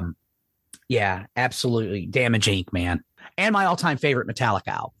 So, yeah, absolutely. Damage Inc., man. And my all-time favorite Metallica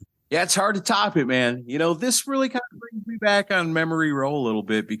album. Yeah, it's hard to top it, man. You know, this really kind of brings me back on memory roll a little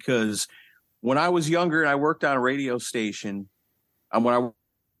bit, because when I was younger and I worked on a radio station, when I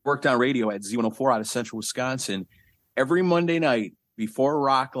worked on radio at Z104 out of Central Wisconsin, every Monday night before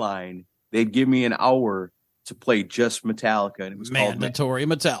Rockline, they'd give me an hour to play just Metallica, and it was Mandatory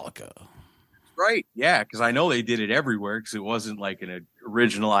Metallica. Right. Yeah, because I know they did it everywhere because it wasn't like an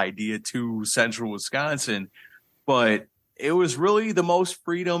original idea to Central Wisconsin. But it was really the most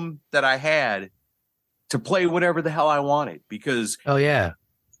freedom that I had to play whatever the hell I wanted because the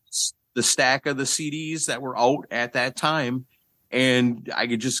stack of the CDs that were out at that time, and I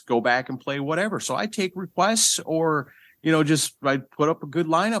could just go back and play whatever. So I take requests or, just I'd put up a good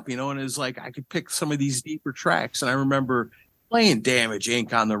lineup, and it's like I could pick some of these deeper tracks. And I remember playing Damage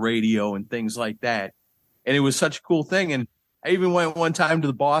Inc. on the radio and things like that. And it was such a cool thing. And I even went one time to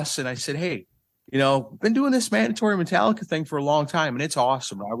the boss and I said, hey, been doing this Mandatory Metallica thing for a long time and it's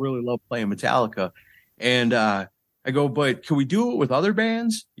awesome. I really love playing Metallica. And I go, but can we do it with other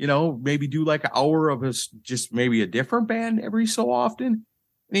bands? Maybe do like an hour of us, just maybe a different band every so often.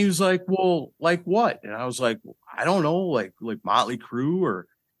 And he was like, well, like what? And I was like, well, I don't know, like Motley Crue or,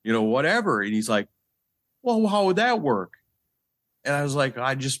 whatever. And he's like, well, how would that work? And I was like,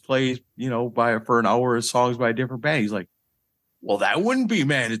 I just play, for an hour of songs by a different band. He's like, well, that wouldn't be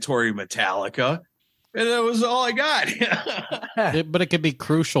Mandatory Metallica. And that was all I got. But it could be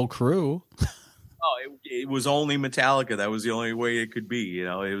Crucial Crew. Oh, it was only Metallica. That was the only way it could be.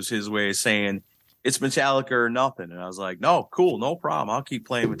 It was his way of saying it's Metallica or nothing. And I was like, no, cool, no problem. I'll keep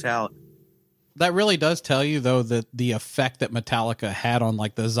playing Metallica. That really does tell you, though, that the effect that Metallica had on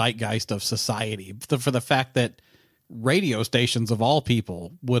like the zeitgeist of society, for the fact that radio stations of all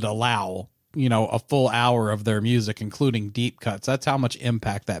people would allow, a full hour of their music, including deep cuts. That's how much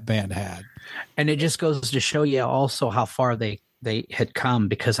impact that band had. And it just goes to show you also how far they had come,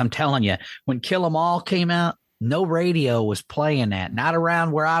 because I'm telling you, when Kill 'Em All came out, no radio was playing that, not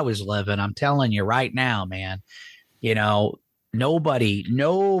around where I was living. I'm telling you right now, man, nobody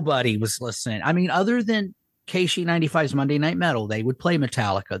was listening. I mean, other than KC95's Monday Night Metal, they would play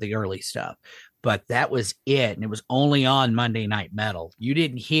Metallica, the early stuff. But that was it. And it was only on Monday Night Metal. You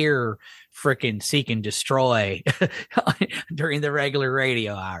didn't hear frickin' Seek and Destroy during the regular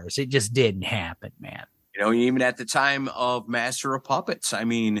radio hours. It just didn't happen, man. Even at the time of Master of Puppets, I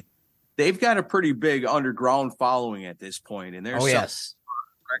mean, they've got a pretty big underground following at this point. And there's some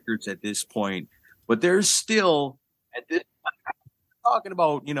records at this point. But there's still, at this time, talking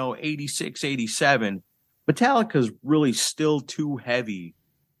about, 86, 87, Metallica's really still too heavy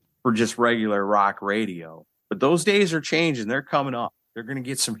for just regular rock radio. But those days are changing. They're coming up. They're going to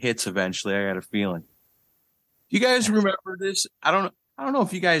get some hits eventually. I got a feeling. You guys remember this? I don't know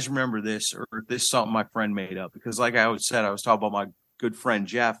if you guys remember this or if this is something my friend made up, because like I said, I was talking about my good friend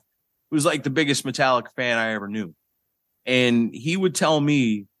Jeff, who was like the biggest Metallica fan I ever knew. And he would tell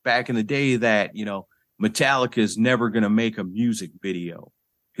me back in the day that, Metallica is never going to make a music video,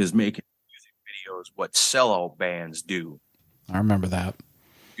 because making music video is what sellout bands do. I remember that.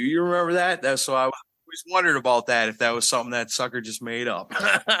 Do you remember that? That's so I always wondered about that, if that was something that sucker just made up.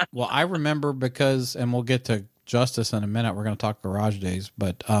 Well, I remember because, and we'll get to Justice in a minute. We're going to talk Garage Days,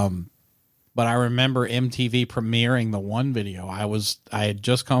 but I remember MTV premiering the one video. I had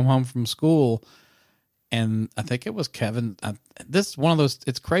just come home from school, and I think it was Kevin. This is one of those.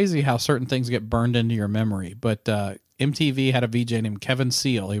 It's crazy how certain things get burned into your memory. But MTV had a VJ named Kevin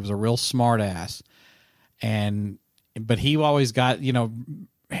Seal. He was a real smart ass, but he always got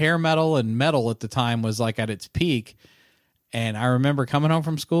hair metal and metal at the time was like at its peak. And I remember coming home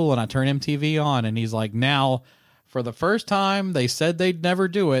from school and I turned MTV on and he's like, now for the first time, they said they'd never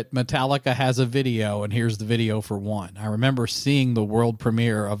do it. Metallica has a video and here's the video for one. I remember seeing the world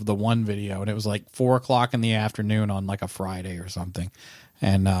premiere of the one video and it was like 4:00 in the afternoon on like a Friday or something.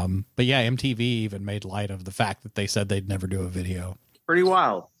 And, but yeah, MTV even made light of the fact that they said they'd never do a video. Pretty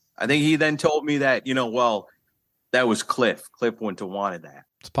wild. I think he then told me that, that was Cliff. Cliff wouldn't have wanted that.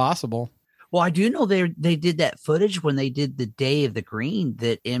 It's possible. Well, I do know they did that footage when they did the Day of the Green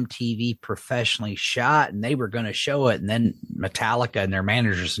that MTV professionally shot, and they were going to show it, and then Metallica and their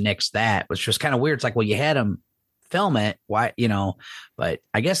managers nixed that, which was kind of weird. It's like, well, you had them film it, why, but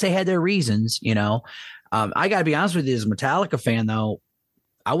I guess they had their reasons, I got to be honest with you, as a Metallica fan, though,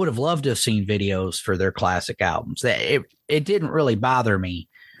 I would have loved to have seen videos for their classic albums. It didn't really bother me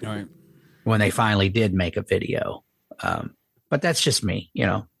when they finally did make a video. But that's just me,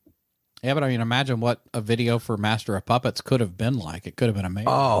 Yeah, but I mean, imagine what a video for Master of Puppets could have been like. It could have been amazing.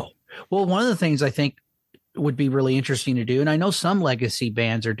 Oh, well, one of the things I think would be really interesting to do. And I know some legacy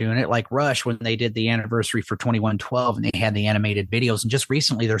bands are doing it, like Rush, when they did the anniversary for 2112 and they had the animated videos. And just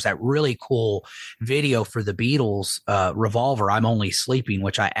recently there's that really cool video for the Beatles, Revolver, I'm Only Sleeping,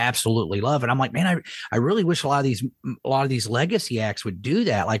 which I absolutely love. And I'm like, man, I really wish a lot of these legacy acts would do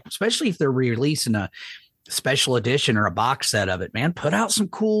that. Like, especially if they're releasing a special edition or a box set of it, man, put out some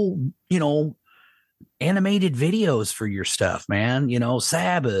cool, animated videos for your stuff, man.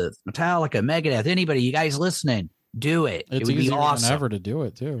 Sabbath, Metallica, Megadeth, anybody, you guys listening, do it. It's it would be awesome. Than ever to do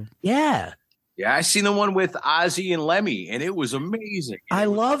it too. Yeah. Yeah, I seen the one with Ozzy and Lemmy, and it was amazing. I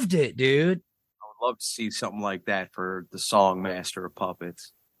loved it, dude. I would love to see something like that for the song Master of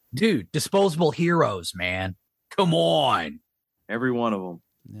Puppets. Dude, Disposable Heroes, man. Come on. Every one of them.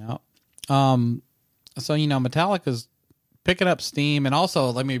 Yeah. So, Metallica's picking up steam. And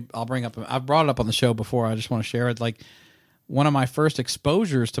also, I've brought it up on the show before. I just want to share it. Like, one of my first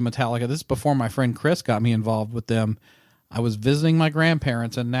exposures to Metallica, this is before my friend Chris got me involved with them. I was visiting my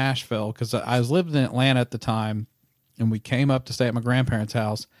grandparents in Nashville because I was living in Atlanta at the time, and we came up to stay at my grandparents'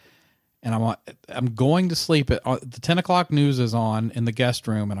 house. And I'm going to sleep. The 10 o'clock news is on in the guest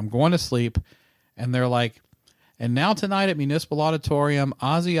room, and I'm going to sleep. And they're like, and now tonight at Municipal Auditorium,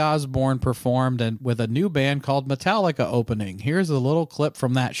 Ozzy Osbourne performed with a new band called Metallica opening. Here's a little clip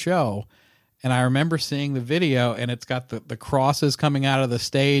from that show. And I remember seeing the video, and it's got the crosses coming out of the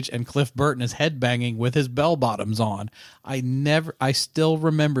stage, and Cliff Burton is headbanging with his bell bottoms on. I still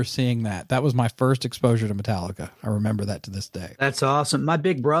remember seeing that. That was my first exposure to Metallica. I remember that to this day. That's awesome. My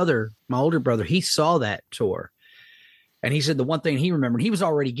big brother, my older brother, he saw that tour. And he said the one thing he remembered, he was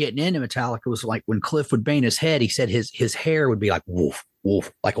already getting into Metallica, was like when Cliff would bang his head, he said his hair would be like woof,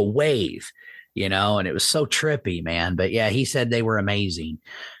 woof, like a wave, and it was so trippy, man. But yeah, he said they were amazing.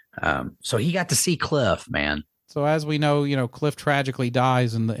 So he got to see Cliff, man. So as we know, Cliff tragically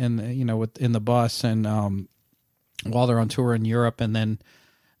dies in the bus, and while they're on tour in Europe, and then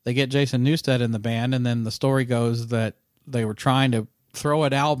they get Jason Newsted in the band, and then the story goes that they were trying to throw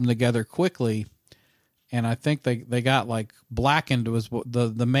an album together quickly. And I think they got like Blackened was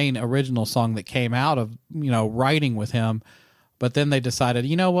the main original song that came out of, writing with him. But then they decided,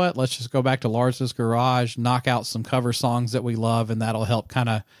 you know what, let's just go back to Lars's Garage, knock out some cover songs that we love, and that'll help kind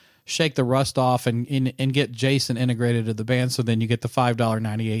of shake the rust off and get Jason integrated to the band. So then you get the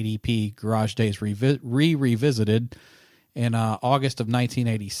 $5.98 EP Garage Days revisited in August of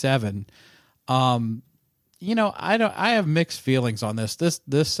 1987. I have mixed feelings on this.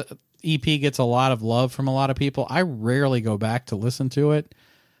 This EP gets a lot of love from a lot of people. I rarely go back to listen to it.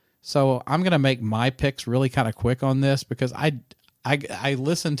 So I'm going to make my picks really kind of quick on this because I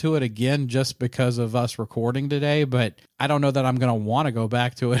listened to it again just because of us recording today, but I don't know that I'm going to want to go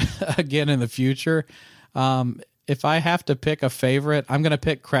back to it again in the future. If I have to pick a favorite, I'm going to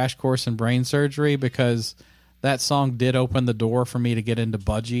pick Crash Course in Brain Surgery because that song did open the door for me to get into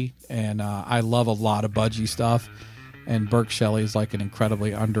Budgie, and I love a lot of Budgie stuff. And Burke Shelley is like an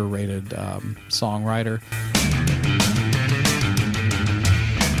incredibly underrated songwriter.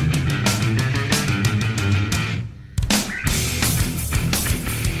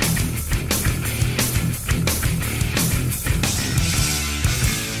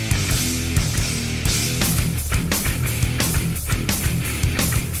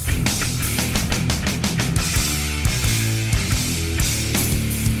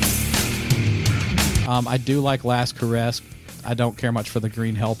 I do like Last Caress. I don't care much for the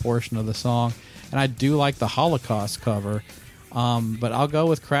Green Hell portion of the song. And I do like the Holocaust cover. But I'll go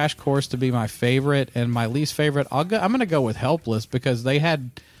with Crash Course to be my favorite. And my least favorite, I'm going to go with Helpless because they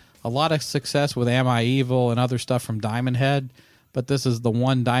had a lot of success with Am I Evil and other stuff from Diamond Head. But this is the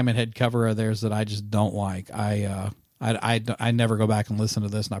one Diamond Head cover of theirs that I just don't like. I never go back and listen to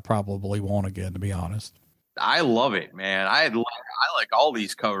this, and I probably won't again, to be honest. I love it, man. I like all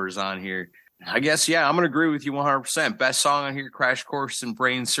these covers on here. I guess, yeah, I'm going to agree with you 100%. Best song on here, Crash Course in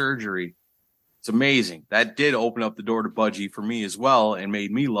Brain Surgery. It's amazing. That did open up the door to Budgie for me as well and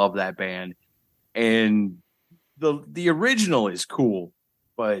made me love that band. And the original is cool,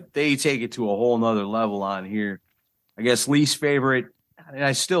 but they take it to a whole nother level on here. I guess least favorite, and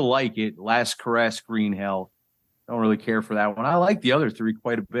I still like it, Last Caress, Green Hell. Don't really care for that one. I like the other three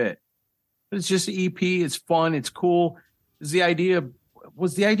quite a bit. But it's just an EP. It's fun. It's cool. Was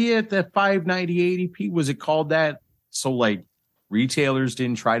the idea at that $5.98 EP, was it called that so like retailers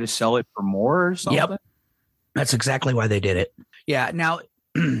didn't try to sell it for more or something? Yep. That's exactly why they did it. Yeah. Now,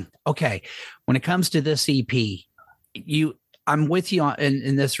 okay. When it comes to this EP, I'm with you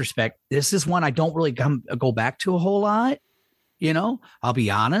in this respect. This is one I don't really go back to a whole lot, I'll be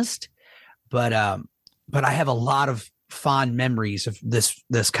honest, but I have a lot of fond memories of this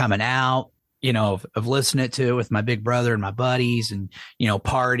coming out. of listening to it with my big brother and my buddies and,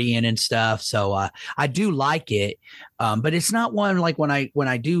 partying and stuff. So I do like it. But it's not one like when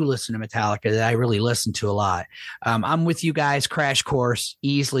I do listen to Metallica that I really listen to a lot. I'm with you guys. Crash Course,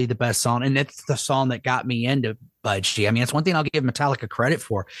 easily the best song. And it's the song that got me into Budgie. I mean, that's one thing I'll give Metallica credit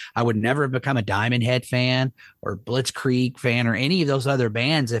for. I would never have become a Diamond Head fan or Blitzkrieg fan or any of those other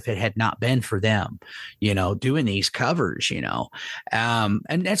bands if it had not been for them, doing these covers, and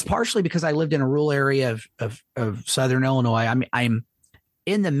that's partially because I lived in a rural area of Southern Illinois. I mean, I'm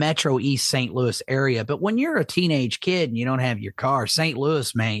in the Metro East St. Louis area, but when you're a teenage kid and you don't have your car, St.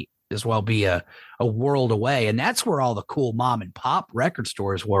 Louis may as well be a world away. And that's where all the cool mom and pop record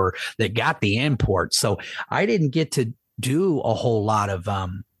stores were that got the imports. So I didn't get to do a whole lot of, I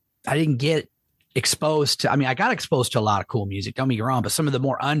didn't get exposed to, I got exposed to a lot of cool music, don't get me wrong, but some of the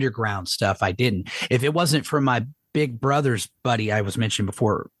more underground stuff I didn't. If it wasn't for my big brother's buddy I was mentioning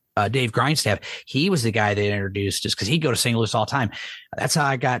before, Dave Grindstaff, he was the guy that introduced us because he'd go to St. Louis all the time. That's how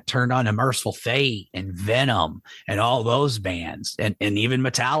I got turned on to Merciful Fate and Venom and all those bands. And even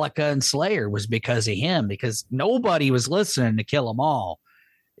Metallica and Slayer was because of him, because nobody was listening to Kill 'Em All.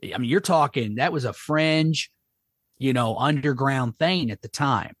 I mean, you're talking, that was a fringe, underground thing at the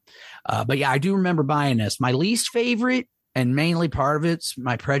time. But yeah, I do remember buying this. My least favorite, and mainly part of it's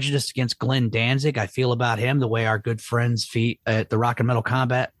my prejudice against Glenn Danzig. I feel about him the way our good friends at the Rock and Metal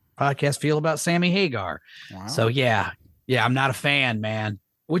Combat podcast feel about Sammy Hagar. Wow. So yeah, I'm not a fan, man,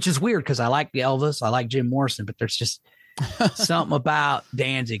 which is weird because I like Elvis, I like Jim Morrison, but there's just something about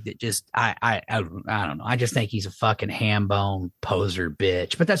Danzig that just I don't know. I just think he's a fucking ham bone poser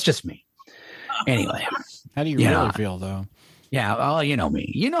bitch, but that's just me. Anyway, how do you really feel though? Yeah, well, you know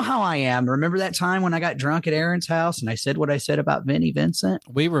me. You know how I am. Remember that time when I got drunk at Aaron's house and I said what I said about Vinnie Vincent?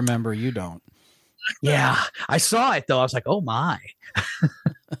 We remember, you don't. Yeah, I saw it though. I was like, oh my.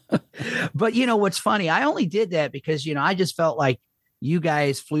 But what's funny? I only did that because, I just felt like you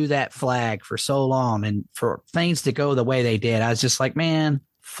guys flew that flag for so long, and for things to go the way they did, I was just like, man,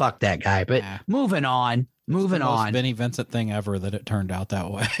 fuck that guy. But moving on. Most Vinnie Vincent thing ever that it turned out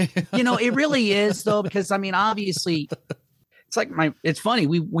that way. It really is though, because obviously it's like it's funny.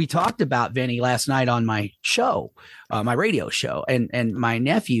 We talked about Vinny last night on my show, my radio show, and my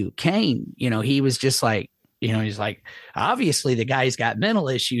nephew Kane, he was just like, he's like, obviously the guy's got mental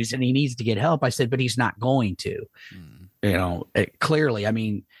issues and he needs to get help. I said, but he's not going to,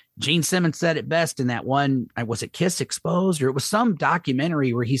 clearly. Gene Simmons said it best in that one, was it Kiss Exposed, or it was some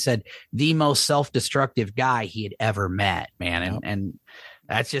documentary where he said the most self-destructive guy he had ever met, man. Yep. And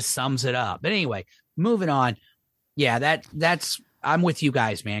that just sums it up. But anyway, moving on. Yeah, that's I'm with you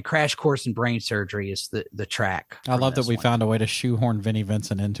guys, man. Crash Course in Brain Surgery is the track. I love that we found a way to shoehorn Vinnie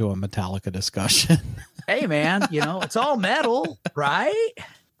Vincent into a Metallica discussion. Hey, man, it's all metal, right?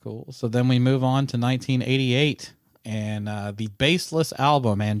 Cool. So then we move on to 1988, and the Baseless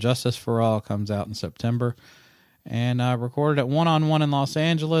album, And Justice for All, comes out in September, and recorded at One on One in Los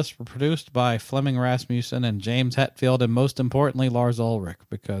Angeles, produced by Flemming Rasmussen and James Hetfield, and most importantly, Lars Ulrich,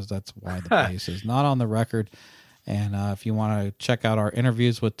 because that's why the bass is not on the record. And if you want to check out our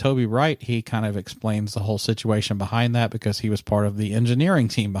interviews with Toby Wright, he kind of explains the whole situation behind that, because he was part of the engineering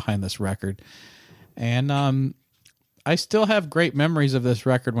team behind this record. And I still have great memories of this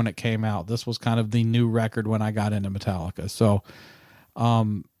record when it came out. This was kind of the new record when I got into Metallica. So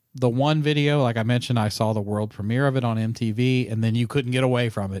the one video, like I mentioned, I saw the world premiere of it on MTV, and then you couldn't get away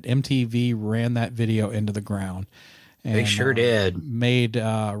from it. MTV ran that video into the ground. And, they sure did. Made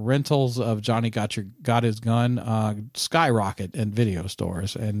rentals of Johnny Got His Gun skyrocket in video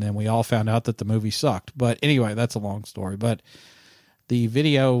stores. And then we all found out that the movie sucked. But anyway, that's a long story. But the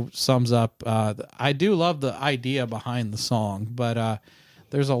video sums up, I do love the idea behind the song, but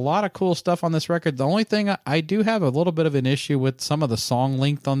there's a lot of cool stuff on this record. The only thing I do have a little bit of an issue with some of the song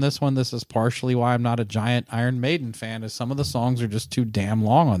length on this one. This is partially why I'm not a giant Iron Maiden fan, is some of the songs are just too damn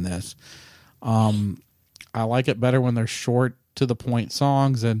long on this. I like it better when they're short, to the point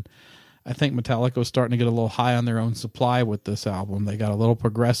songs, and I think Metallica was starting to get a little high on their own supply with this album. They got a little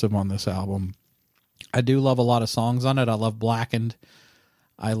progressive on this album. I do love a lot of songs on it. I love Blackened.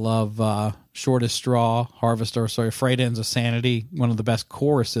 I love Shortest Straw, Freight Ends of Sanity, one of the best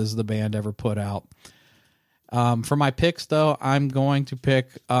choruses the band ever put out. For my picks, though, I'm going to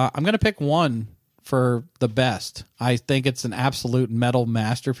pick one for the best. I think it's an absolute metal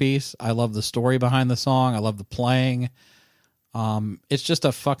masterpiece. I love the story behind the song. I love the playing. It's just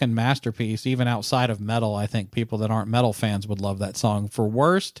a fucking masterpiece. Even outside of metal, I think people that aren't metal fans would love that song. For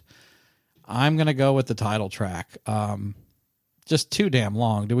worst, I'm going to go with the title track. Just too damn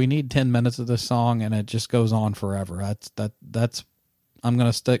long. Do we need 10 minutes of this song? And it just goes on forever. That's I'm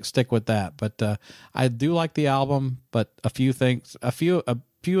gonna stick with that. But I do like the album, but a few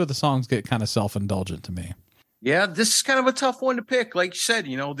of the songs get kind of self-indulgent to me. Yeah, this is kind of a tough one to pick. Like you said,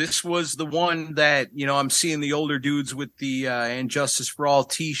 this was the one that, I'm seeing the older dudes with the And Justice for All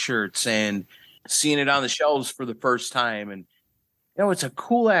t-shirts and seeing it on the shelves for the first time. And, it's a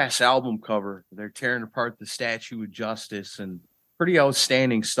cool-ass album cover. They're tearing apart the Statue of Justice and pretty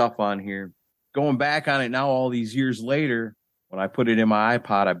outstanding stuff on here. Going back on it now all these years later, when I put it in my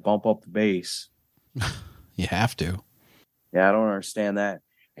iPod, I bump up the bass. You have to. Yeah, I don't understand that.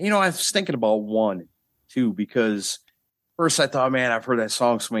 I was thinking about one, too, because first I thought, man, I've heard that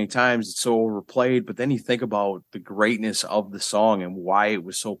song so many times, it's so overplayed. But then you think about the greatness of the song and why it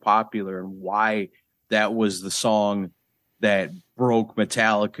was so popular and why that was the song that broke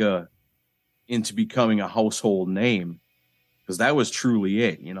Metallica into becoming a household name. Because that was truly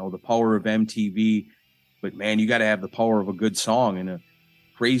it, the power of MTV. But, man, you got to have the power of a good song and a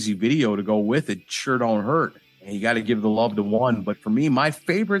crazy video to go with it. Sure don't hurt. And you got to give the love to one. But for me, my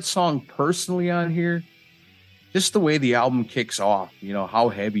favorite song personally on here, just the way the album kicks off, how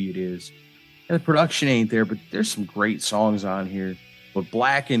heavy it is. And the production ain't there, but there's some great songs on here. But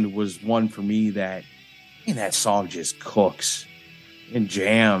Blackened was one for me that song just cooks and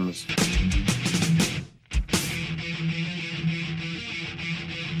jams.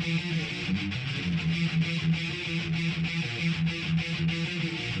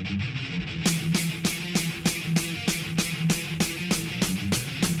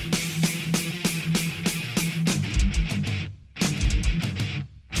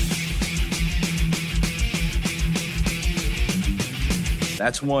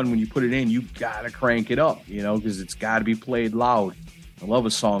 That's one, when you put it in, you got to crank it up, because it's got to be played loud. I love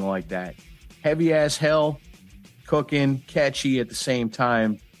a song like that. Heavy as hell, cooking, catchy at the same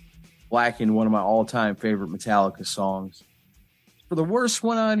time. Blackened, one of my all-time favorite Metallica songs. For the worst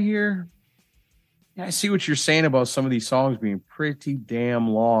one on here, I see what you're saying about some of these songs being pretty damn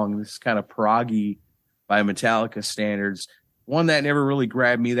long. This is kind of proggy by Metallica standards. One that never really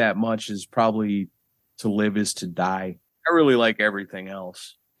grabbed me that much is probably To Live Is to Die. I really like everything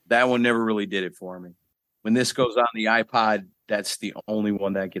else. That one never really did it for me. When this goes on the iPod, that's the only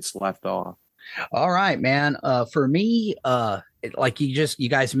one that gets left off. All right, man. For me, like you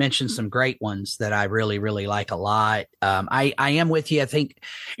guys mentioned some great ones that I really, really like a lot. I am with you. I think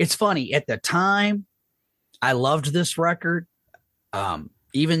it's funny. At the time, I loved this record.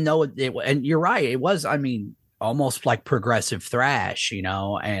 Even though and you're right, it was, almost like progressive thrash,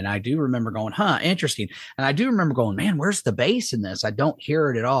 and I do remember going, interesting. And I do remember going, man, where's the bass in this? I don't hear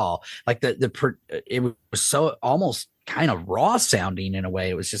it at all. Like it was so almost kind of raw sounding in a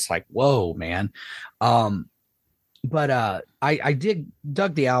way. It was just like, whoa, man. But I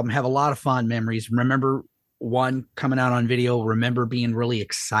dug the album, have a lot of fond memories. Remember one coming out on video, remember being really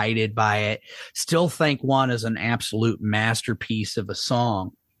excited by it. Still think one is an absolute masterpiece of a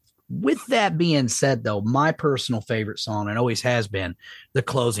song. With that being said, though, my personal favorite song, and always has been, the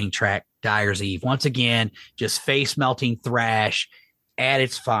closing track, Dyer's Eve. Once again, just face-melting thrash at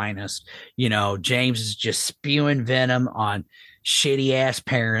its finest. James is just spewing venom on shitty-ass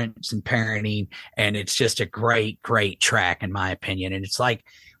parents and parenting, and it's just a great, great track, in my opinion. And it's like,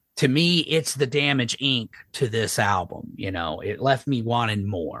 to me, it's the Damage Inc. to this album. It left me wanting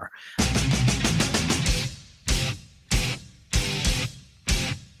more.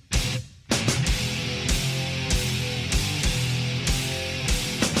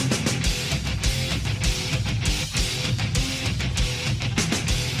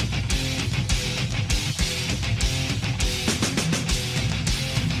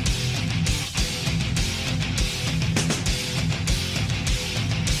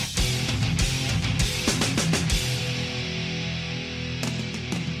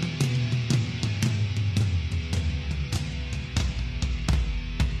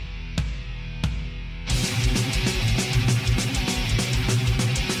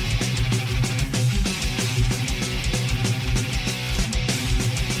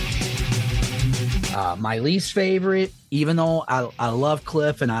 My least favorite, even though I love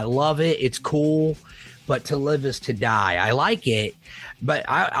Cliff and I love it, it's cool, but To Live Is to Die. I like it, but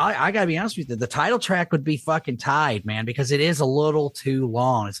I gotta be honest with you, the title track would be fucking tied, man, because it is a little too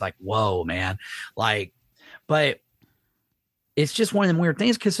long. It's like, whoa, man. But it's just one of them weird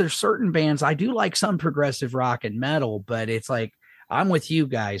things, because there's certain bands, I do like some progressive rock and metal, but it's like, I'm with you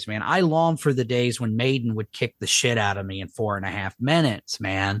guys, man. I long for the days when Maiden would kick the shit out of me in 4.5 minutes,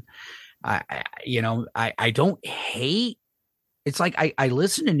 man. I don't hate it's like I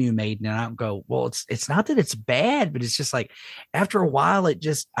listen to New Maiden and I don't go, well, it's not that it's bad, but it's just like after a while,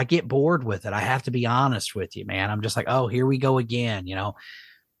 I get bored with it. I have to be honest with you, man. I'm just like, oh, here we go again,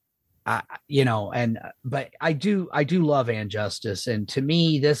 but I do love And Justice. And to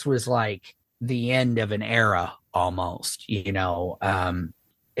me, this was like the end of an era almost,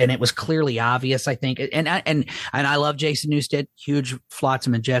 and it was clearly obvious, I think. And I love Jason Newsted, huge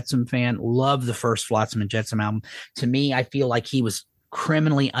Flotsam and Jetsam fan. Love the first Flotsam and Jetsam album. To me, I feel like he was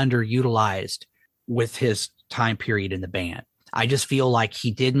criminally underutilized with his time period in the band. I just feel like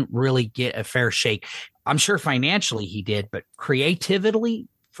he didn't really get a fair shake. I'm sure financially he did, but creatively,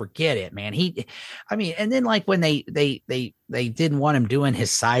 forget it, man. And then like when they didn't want him doing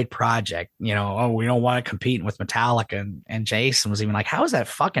his side project, we don't want to compete with Metallica, and Jason was even like, how is that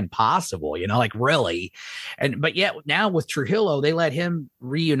fucking possible? Like really? But yet now with Trujillo, they let him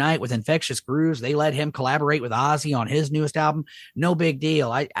reunite with Infectious Grooves. They let him collaborate with Ozzy on his newest album. No big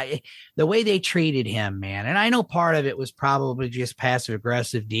deal. The way they treated him, man. And I know part of it was probably just passive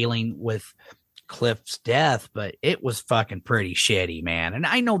aggressive dealing with Cliff's death, but it was fucking pretty shitty, man. And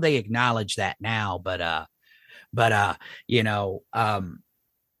I know they acknowledge that now, but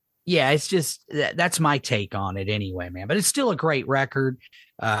it's just that's my take on it anyway, man. But it's still a great record.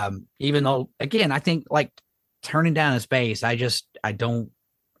 Even though, again, I think like Turning Down His Bass,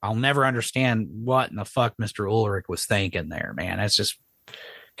 I'll never understand what in the fuck Mr. Ulrich was thinking there, man. That's just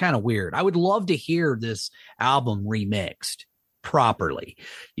kind of weird. I would love to hear this album remixed properly.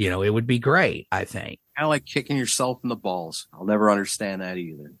 It would be great, I think. Kind of like kicking yourself in the balls. I'll never understand that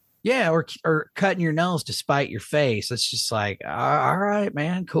either. Yeah, or cutting your nose to spite your face. It's just like, all right,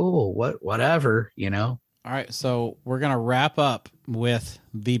 man, cool. Whatever. All right, so we're gonna wrap up with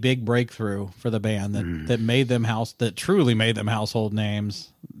the big breakthrough for the band that truly made them household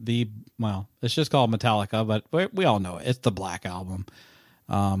names. It's just called Metallica, but we all know it. It's the Black Album.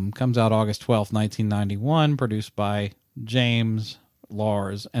 Comes out August 12th, 1991, produced by James,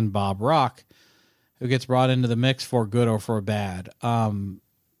 Lars, and Bob Rock, who gets brought into the mix for good or for bad.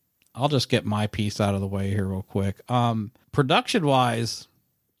 I'll just get my piece out of the way here real quick. Production wise,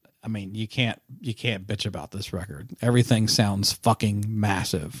 I mean, you can't bitch about this record. Everything sounds fucking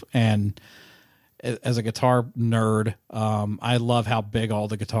massive. And as a guitar nerd, I love how big all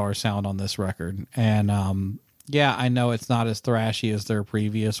the guitars sound on this record. And I know it's not as thrashy as their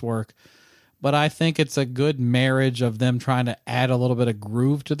previous work, but I think it's a good marriage of them trying to add a little bit of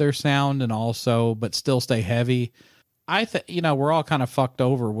groove to their sound but still stay heavy. We're all kind of fucked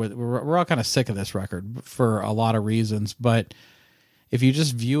over we're all kind of sick of this record for a lot of reasons, but if you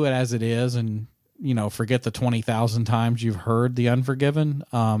just view it as it is and, forget the 20,000 times you've heard The Unforgiven,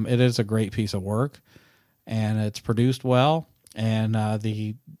 it is a great piece of work and it's produced well. And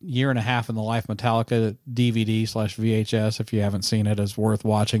the year and a half in the life Metallica DVD/VHS, if you haven't seen it, is worth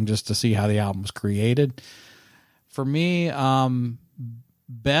watching just to see how the album was created. For me,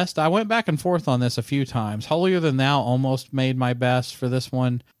 best, I went back and forth on this a few times. Holier Than Thou almost made my best for this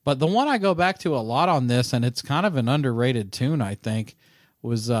one. But the one I go back to a lot on this, and it's kind of an underrated tune, I think,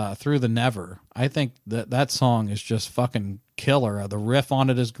 was Through the Never. I think that song is just fucking killer. The riff on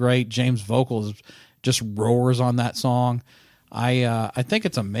it is great. James' vocals just roars on that song. I think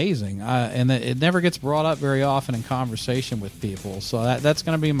it's amazing, and it never gets brought up very often in conversation with people. So that's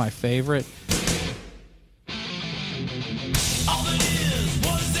going to be my favorite. All that is,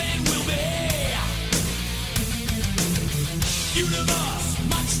 was and will be. Universe,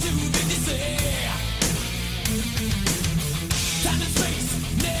 much too big to say. Time and space,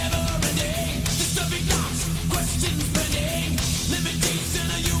 never ending. Disturbing thoughts, questions pending. Limitation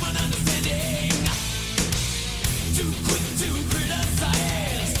of human understanding. Too quick to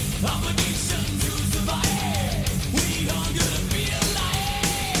criticize, obligation to survive. We are gonna be alive,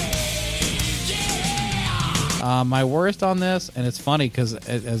 yeah. My worst on this, and it's funny because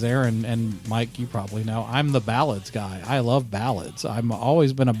as Aaron and Mike, you probably know, I'm the ballads guy. I love ballads. I've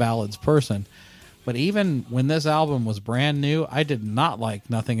always been a ballads person. But even when this album was brand new, I did not like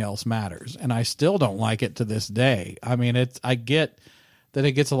Nothing Else Matters, and I still don't like it to this day. I mean, I get that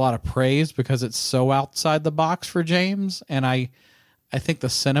it gets a lot of praise because it's so outside the box for James, and I think the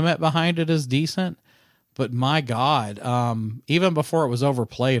sentiment behind it is decent. But my God, even before it was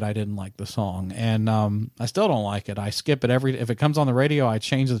overplayed, I didn't like the song, and I still don't like it. I skip it if it comes on the radio, I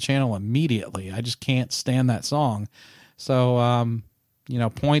change the channel immediately. I just can't stand that song. So,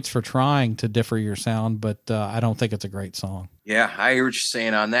 points for trying to differ your sound, but I don't think it's a great song. Yeah, I hear what you're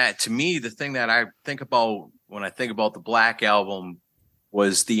saying on that. To me, the thing that I think about when I think about the Black Album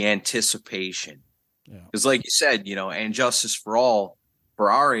was the anticipation. Because like you said, And Justice for All,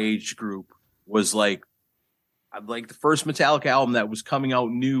 for our age group, was like like the first Metallica album that was coming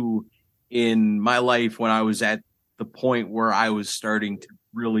out new in my life when I was at the point where I was starting to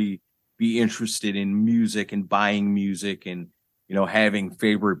really be interested in music and buying music and, you know, having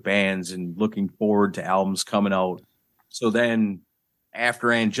favorite bands and looking forward to albums coming out. So then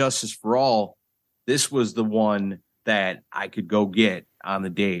after And Justice for All, this was the one that I could go get on the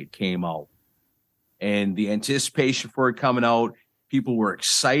day it came out. And the anticipation for it coming out, people were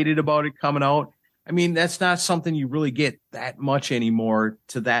excited about it coming out. I mean, that's not something you really get that much anymore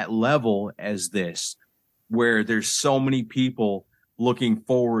to that level as this, where there's so many people looking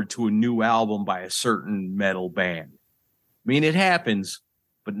forward to a new album by a certain metal band. I mean, it happens,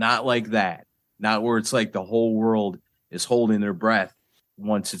 but not like that. Not where it's like the whole world is holding their breath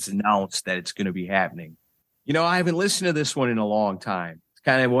once it's announced that it's going to be happening. You know, I haven't listened to this one in a long time. It's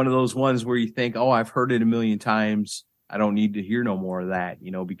kind of one of those ones where you think, oh, I've heard it a million times. I don't need to hear no more of that,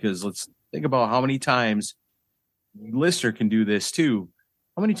 you know, because let's think about how many times the listener can do this too.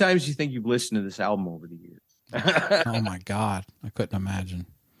 How many times do you think you've listened to this album over the years? Oh my God. I couldn't imagine.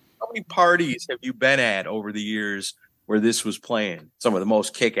 How many parties have you been at over the years where this was playing? Some of the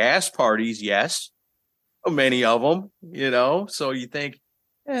most kick-ass parties, yes. Many of them, you know, so you think,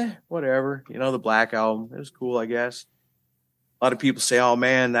 whatever, you know, the Black Album, it was cool, I guess. A lot of people say, oh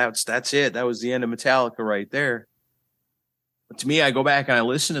man, that's it. That was the end of Metallica right there. But to me, I go back and I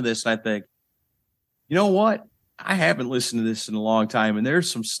listen to this and I think, you know what? I haven't listened to this in a long time. And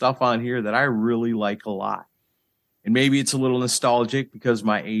there's some stuff on here that I really like a lot. And maybe it's a little nostalgic because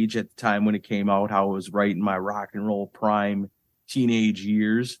my age at the time when it came out, how I was right in my rock and roll prime teenage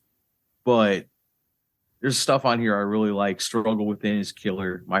years. But there's stuff on here I really like. Struggle Within is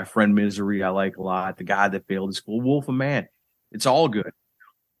killer. My Friend Misery, I like a lot. The God That Failed His School, Wolf of Man. It's all good.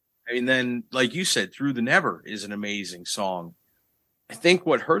 I mean, then, like you said, Through the Never is an amazing song. I think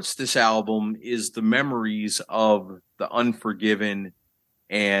what hurts this album is the memories of the Unforgiven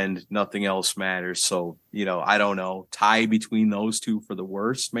and Nothing Else Matters. So, you know, I don't know, tie between those two for the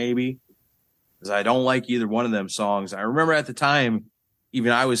worst, maybe. Because I don't like either one of them songs. I remember at the time,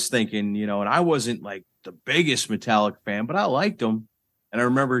 even I was thinking, you know, and I wasn't like the biggest Metallica fan, but I liked them. And I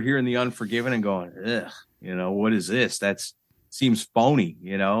remember hearing the Unforgiven and going, ugh, you know, what is this? That's seems phony,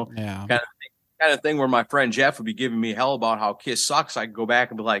 you know? Yeah. Kind of thing where my friend Jeff would be giving me hell about how Kiss sucks. I could go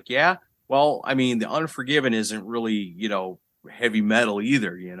back and be like, yeah, well, I mean, the Unforgiven isn't really, you know, heavy metal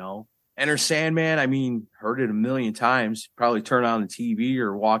either, you know? Enter Sandman, I mean, heard it a million times. Probably turn on the TV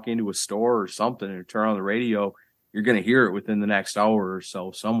or walk into a store or something or turn on the radio. You're going to hear it within the next hour or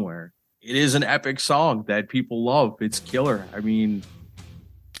so somewhere. It is an epic song that people love. It's killer. I mean,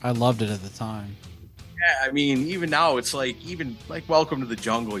 I loved it at the time. Yeah, I mean, even now, it's like, even like Welcome to the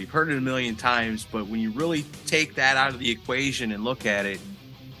Jungle. You've heard it a million times, but when you really take that out of the equation and look at it,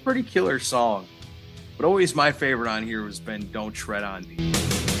 pretty killer song. But always my favorite on here has been Don't Tread on Me.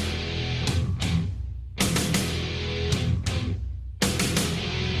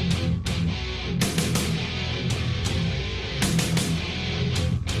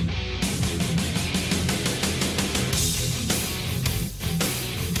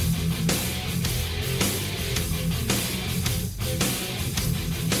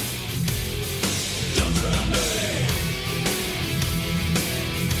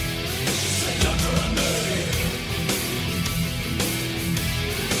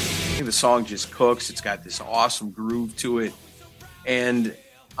 The song just cooks. It's got this awesome groove to it, and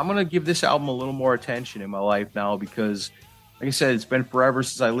I'm gonna give this album a little more attention in my life now because, like I said, it's been forever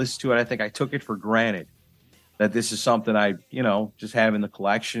since I listened to it. I think I took it for granted that this is something I, you know, just have in the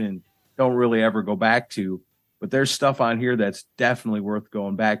collection and don't really ever go back to. But there's stuff on here that's definitely worth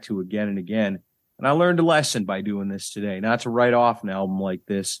going back to again and again. And I learned a lesson by doing this today, not to write off an album like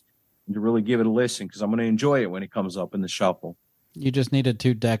this and to really give it a listen because I'm going to enjoy it when it comes up in the shuffle. You just needed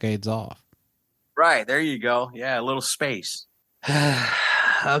 2 decades off. Right. There you go. Yeah. A little space.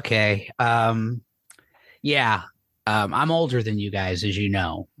 Okay. Yeah. I'm older than you guys, as you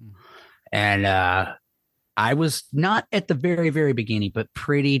know. And I was not at the very, very beginning, but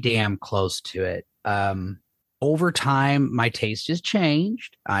pretty damn close to it. Over time, my taste has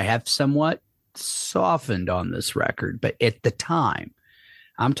changed. I have somewhat softened on this record, but at the time,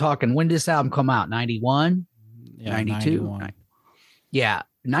 I'm talking, when did this album come out? 91? Yeah, 92? 91. Yeah.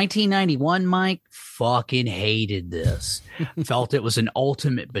 1991, Mike, fucking hated this. Felt it was an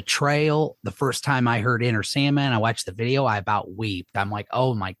ultimate betrayal. The first time I heard Enter Sandman, I watched the video, I about weeped. I'm like,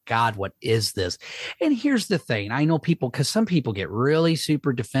 oh my God, what is this? And here's the thing. I know people, because some people get really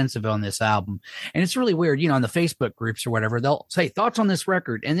super defensive on this album. And it's really weird, you know, in the Facebook groups or whatever, they'll say thoughts on this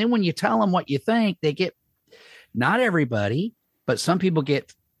record. And then when you tell them what you think, they get, not everybody, but some people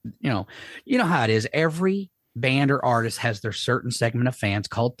get, you know how it is. Every band or artist has their certain segment of fans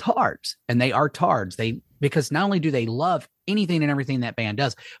called tards, and they are tards. Because not only do they love anything and everything that band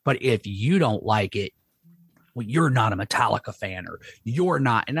does, but if you don't like it, well, you're not a Metallica fan, or you're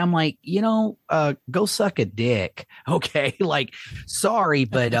not. And I'm like, go suck a dick. Okay. Like, sorry,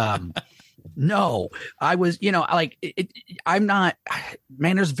 but, no, I was, I'm not,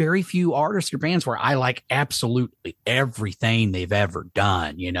 man, there's very few artists or bands where I like absolutely everything they've ever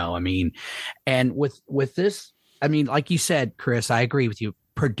done, and with this, like you said, Chris, I agree with you.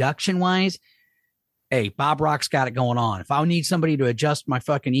 Production wise, hey, Bob Rock's got it going on. If I need somebody to adjust my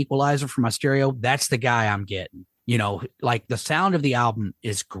fucking equalizer for my stereo, that's the guy I'm getting. Like the sound of the album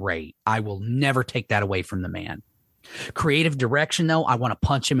is great. I will never take that away from the man. Creative direction, though, I want to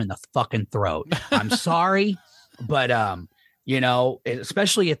punch him in the fucking throat. I'm sorry, but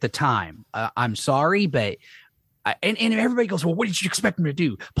especially at the time, I'm sorry, but and everybody goes, well, what did you expect him to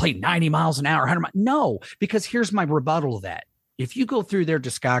do? Play 90 miles an hour, 100 miles? No, because here's my rebuttal to that. If you go through their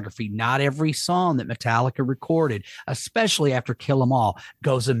discography, not every song that Metallica recorded, especially after Kill 'Em All,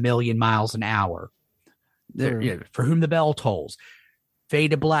 goes a million miles an hour. For Whom the Bell Tolls, Fade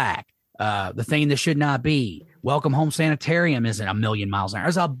to Black, The Thing That Should Not Be, Welcome Home Sanitarium isn't a million miles an hour.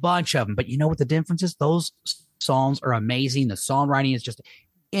 There's a bunch of them, but you know what the difference is? Those songs are amazing. The songwriting is just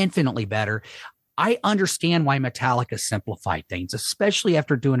infinitely better. I understand why Metallica simplified things, especially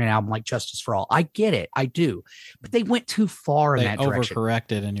after doing an album like Justice for All. I get it. I do. But they went too far in that direction. They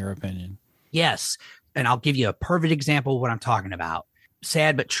overcorrected, in your opinion. Yes. And I'll give you a perfect example of what I'm talking about.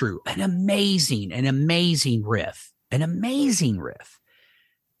 Sad but true. An amazing riff. An amazing riff.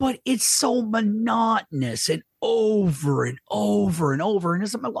 But it's so monotonous and over and over and over. And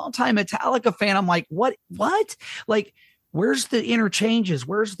as a long-time Metallica fan, I'm like, what? Like, where's the interchanges?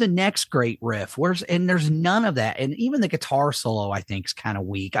 Where's the next great riff? And there's none of that. And even the guitar solo, I think, is kind of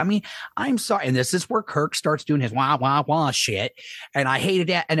weak. I'm sorry. And this is where Kirk starts doing his wah, wah, wah shit. And I hated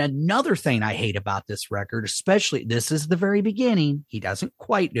that. And another thing I hate about this record, especially, this is the very beginning. He doesn't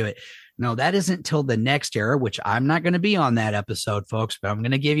quite do it. No, that isn't till the next era, which I'm not going to be on that episode, folks, but I'm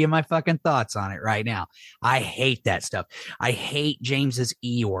going to give you my fucking thoughts on it right now. I hate that stuff. I hate James's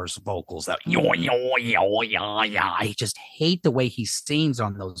Eeyore's vocals. I just hate the way he sings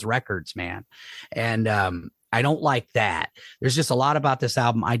on those records, man. And I don't like that. There's just a lot about this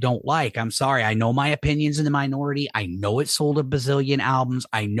album I don't like. I'm sorry. I know my opinion's in the minority. I know it sold a bazillion albums.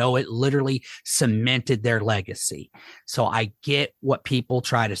 I know it literally cemented their legacy. So I get what people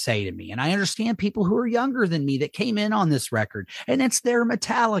try to say to me. And I understand people who are younger than me that came in on this record, and it's their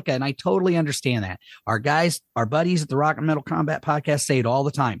Metallica. And I totally understand that. Our buddies at the Rock and Metal Combat Podcast say it all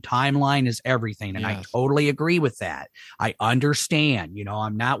the time. Timeline is everything. And I totally agree with that. I understand,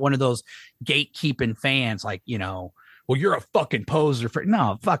 I'm not one of those gatekeeping fans like, well, you're a fucking poser for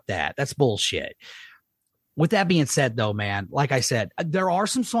no, fuck that. That's bullshit. With that being said, though, man, like I said, there are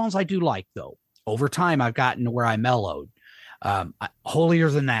some songs I do like, though. Over time, I've gotten to where I mellowed. Holier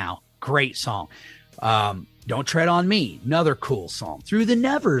Than Thou, great song. Don't Tread on Me, another cool song. Through the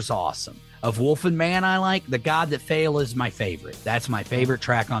Never's awesome. Of Wolf and Man, I like. The God That Fail is my favorite. That's my favorite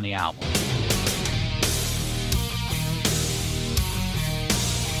track on the album.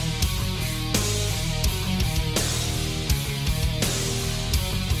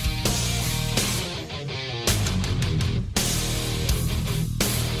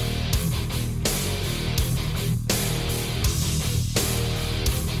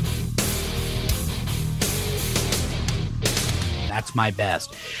 That's my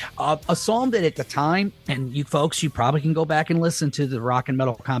best. A song that at the time, and you folks, you probably can go back and listen to the Rock and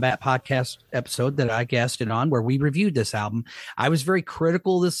Metal Combat Podcast episode that I guested on where we reviewed this album. I was very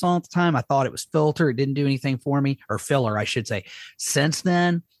critical of this song at the time. I thought it was filter. It didn't do anything for me, or filler, I should say. Since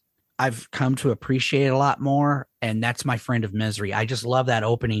then, I've come to appreciate it a lot more, and that's My Friend of Misery. I just love that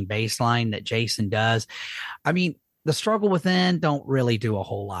opening bass line that Jason does. The Struggle Within don't really do a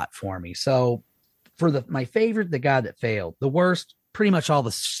whole lot for me. So for my favorite, The God That Failed. The worst, pretty much all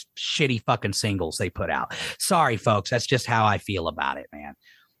the shitty fucking singles they put out. Sorry, folks. That's just how I feel about it, man.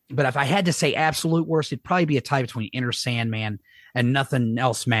 But if I had to say absolute worst, it'd probably be a tie between Enter Sandman and Nothing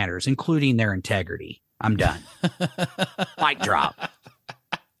Else Matters, including Their Integrity. I'm done. Mic drop.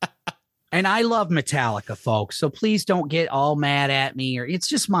 And I love Metallica, folks, so please don't get all mad at me. Or it's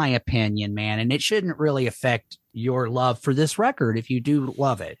just my opinion, man, and it shouldn't really affect your love for this record if you do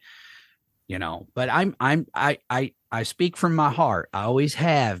love it. But I speak from my heart. I always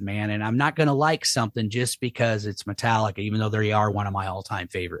have, man. And I'm not going to like something just because it's Metallica, even though they are one of my all-time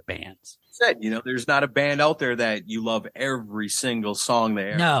favorite bands. There's not a band out there that you love every single song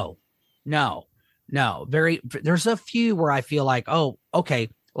there. No. There's a few where I feel like, oh, okay,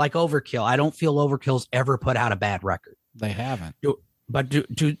 like Overkill. I don't feel Overkill's ever put out a bad record. They haven't. But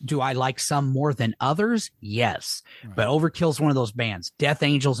do I like some more than others? Yes. Right. But Overkill's one of those bands. Death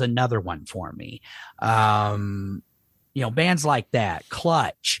Angel's another one for me. Bands like that,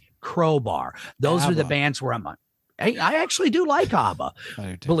 Clutch, Crowbar. Those ABBA. are the bands where I'm like, I actually do like ABBA,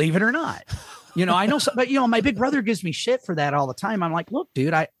 believe it or not. I know, but my big brother gives me shit for that all the time. I'm like, look,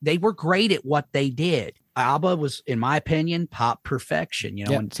 dude, they were great at what they did. ABBA was, in my opinion, pop perfection.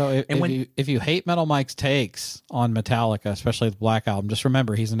 If you hate Metal Mike's takes on Metallica, especially the Black Album, just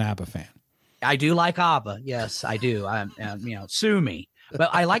remember he's an ABBA fan. I do like ABBA. Yes, I do. Sue me, but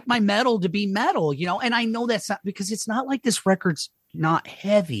I like my metal to be metal. And I know that's not because it's not like this record's not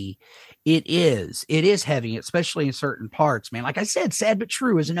heavy. It is heavy, especially in certain parts, man. Like I said, Sad But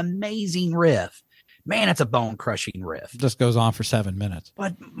True is an amazing riff. Man, it's a bone-crushing riff. It just goes on for 7 minutes.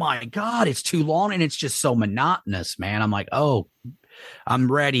 But my God, it's too long and it's just so monotonous, man. I'm like, oh,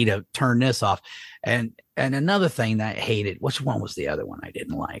 I'm ready to turn this off. And another thing that I hated, which one was the other one I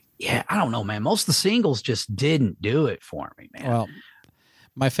didn't like? Yeah, I don't know, man. Most of the singles just didn't do it for me, man. Well,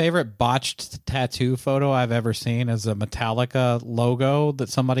 my favorite botched tattoo photo I've ever seen is a Metallica logo that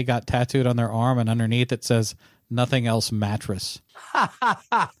somebody got tattooed on their arm, and underneath it says, "Nothing else mattress."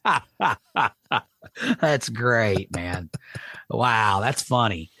 That's great, man. Wow, that's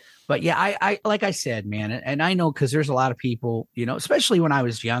funny. But yeah, I like I said, man, and I know because there's a lot of people, especially when I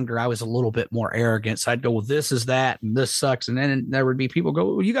was younger, I was a little bit more arrogant. So I'd go, well, this is that, and this sucks. And then there would be people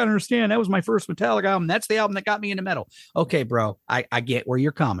go, well, you got to understand, that was my first Metallica album. That's the album that got me into metal. Okay, bro, I get where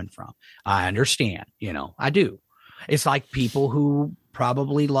you're coming from. I understand, I do. It's like people who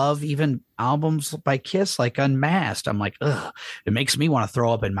probably love even albums by Kiss, like Unmasked. I'm like, ugh, it makes me want to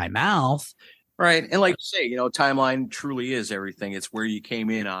throw up in my mouth. Right. And like you say, timeline truly is everything. It's where you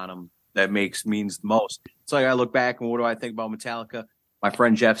came in on them that means the most. It's like I look back and what do I think about Metallica? My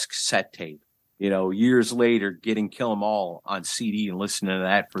friend Jeff's cassette tape, years later, getting Kill 'Em All on CD and listening to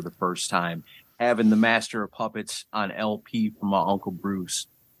that for the first time, having the Master of Puppets on LP from my Uncle Bruce,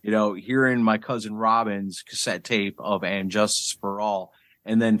 hearing my cousin Robin's cassette tape of And Justice for All,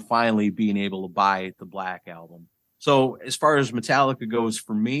 and then finally being able to buy the Black Album. So as far as Metallica goes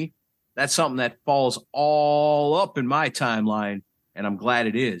for me, that's something that falls all up in my timeline, and I'm glad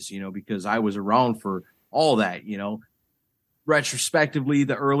it is, because I was around for all that, retrospectively,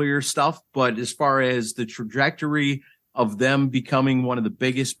 the earlier stuff. But as far as the trajectory of them becoming one of the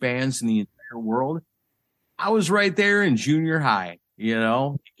biggest bands in the entire world, I was right there in junior high, you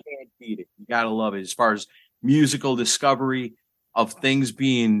can't beat it. You got to love it. As far as musical discovery of things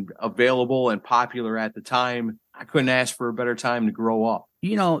being available and popular at the time, I couldn't ask for a better time to grow up.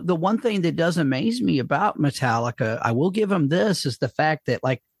 The one thing that does amaze me about Metallica, I will give them this, is the fact that,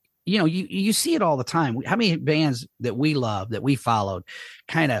 like, you see it all the time. How many bands that we love, that we followed,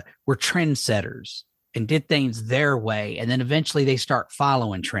 kind of were trendsetters and did things their way. And then eventually they start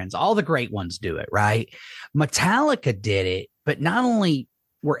following trends. All the great ones do it, right? Metallica did it, but not only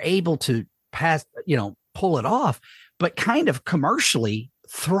were able to pull it off, but kind of commercially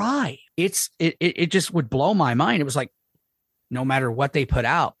thrive. It just would blow my mind. It was like, no matter what they put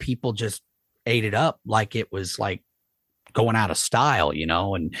out, people just ate it up like it was like going out of style,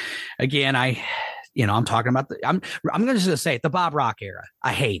 And again, I'm talking about I'm going to just say it, the Bob Rock era.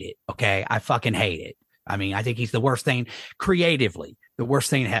 I hate it. Okay. I fucking hate it. I mean, I think he's the worst thing creatively, the worst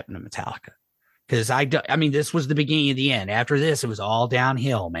thing that happened to Metallica. Because this was the beginning of the end. After this, it was all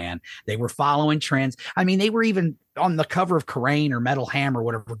downhill, man. They were following trends. I mean, they were even on the cover of Kerrang or Metal Hammer or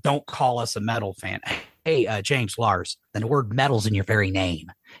whatever. Don't call us a metal fan. Hey, James Lars, the word metal's in your very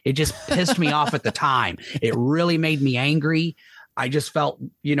name. It just pissed me off at the time. It really made me angry. I just felt,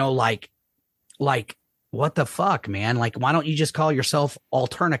 like, what the fuck, man? Like, why don't you just call yourself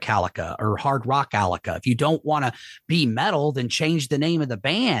Alternicalica or Hard Rockalica? If you don't want to be metal, then change the name of the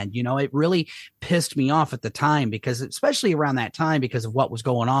band. It really pissed me off at the time, because especially around that time, because of what was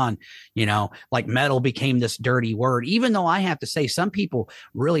going on, like metal became this dirty word, even though I have to say some people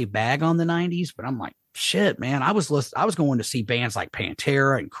really bag on the 90s, but I'm like, shit, man, I was going to see bands like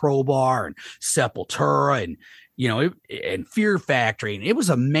Pantera and Crowbar and Sepultura and, and Fear Factory. And it was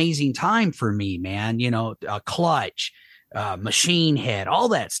an amazing time for me, man. Clutch, Machine Head, all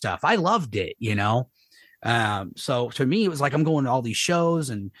that stuff. I loved it, So to me, it was like I'm going to all these shows,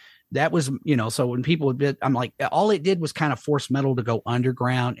 and that was, so when people did, I'm like, all it did was kind of force metal to go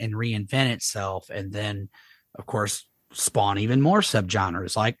underground and reinvent itself. And then, of course, spawn even more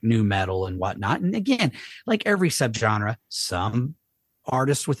subgenres like new metal and whatnot. And again, like every subgenre, some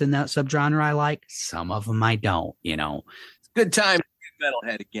artists within that subgenre I like, some of them I don't. It's a good time to be a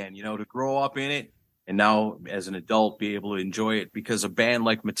metalhead again, to grow up in it and now as an adult be able to enjoy it because a band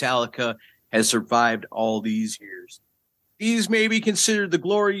like Metallica has survived all these years. These may be considered the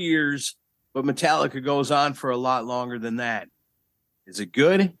glory years, but Metallica goes on for a lot longer than that. Is it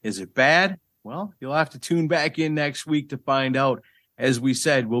good? Is it bad? Well, you'll have to tune back in next week to find out. As we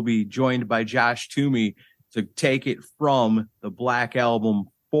said, we'll be joined by Josh Toomey to take it from the Black Album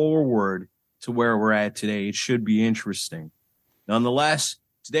forward to where we're at today. It should be interesting. Nonetheless,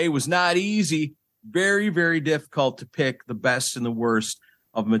 today was not easy. Very, very difficult to pick the best and the worst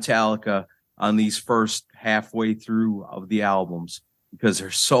of Metallica on these first halfway through of the albums because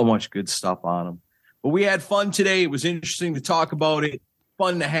there's so much good stuff on them. But we had fun today. It was interesting to talk about it,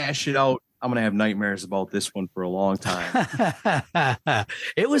 fun to hash it out. I'm going to have nightmares about this one for a long time.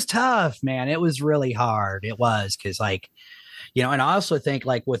 It was tough, man. It was really hard. It was because, like, you know, and I also think,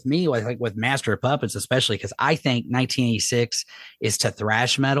 like, with me, like with Master of Puppets, especially because I think 1986 is to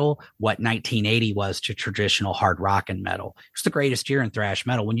thrash metal what 1980 was to traditional hard rock and metal. It's the greatest year in thrash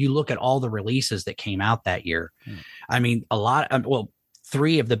metal. When you look at all the releases that came out that year, I mean, a lot, well,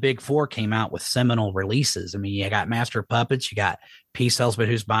 3 of the big 4 came out with seminal releases. I mean, you got Master of Puppets, you got Peace Sells But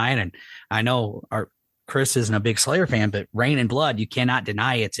Who's Buying, and I know our Chris isn't a big Slayer fan, but Rain and Blood, you cannot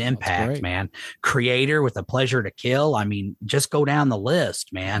deny its impact, man. Creator with A Pleasure to Kill. I mean, just go down the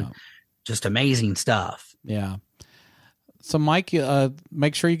list, man. Yeah. Just amazing stuff. Yeah. So, Mike,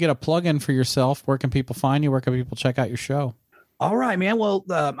 make sure you get a plug-in for yourself. Where can people find you? Where can people check out your show? All right, man. Well,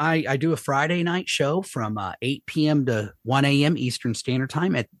 I do a Friday night show from 8 p.m. to 1 a.m. Eastern Standard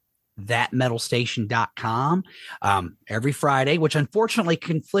Time at thatmetalstation.com every Friday, which unfortunately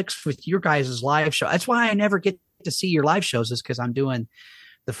conflicts with your guys' live show. That's why I never get to see your live shows, is because I'm doing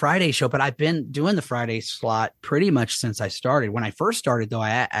the Friday show. But I've been doing the Friday slot pretty much since I started. When I first started, though,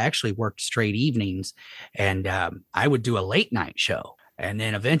 I actually worked straight evenings, and I would do a late night show. And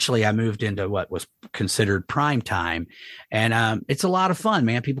then eventually I moved into what was considered prime time. And it's a lot of fun,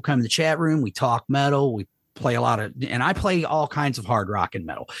 man. People come in the chat room. We talk metal. We play a lot of, and I play all kinds of hard rock and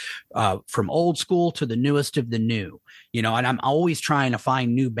metal, from old school to the newest of the new, you know, and I'm always trying to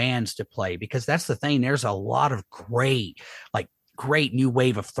find new bands to play, because that's the thing. There's a lot of great new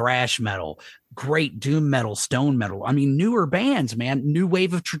wave of thrash metal, great doom metal, stone metal. I mean, newer bands, man, new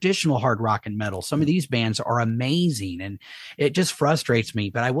wave of traditional hard rock and metal. Some of these bands are amazing, and it just frustrates me.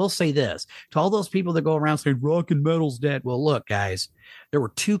 But I will say this to all those people that go around saying rock and metal's dead. Well, look, guys, there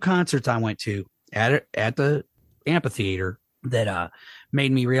were 2 concerts I went to at the amphitheater that made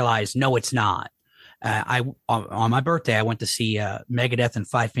me realize, no, it's not. On my birthday, I went to see Megadeth and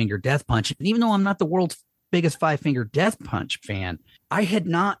Five Finger Death Punch. And even though I'm not the world's biggest Five Finger Death Punch fan, I had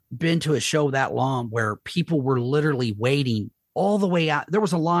not been to a show that long where people were literally waiting all the way out. There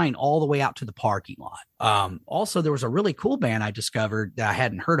was a line all the way out to the parking lot. Also, there was a really cool band I discovered that I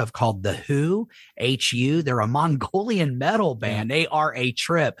hadn't heard of called The Who, H-U. They're a Mongolian metal band. They are a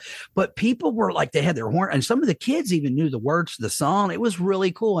trip. But people were like, they had their horn, and some of the kids even knew the words to the song. It was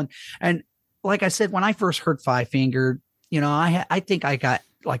really cool. And like I said, when I first heard Five Finger, you know, I think I got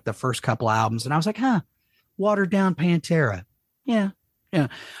like the first couple albums, and I was like, watered down Pantera. Yeah.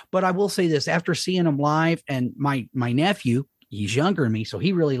 But I will say this, after seeing them live, and my nephew, he's younger than me, so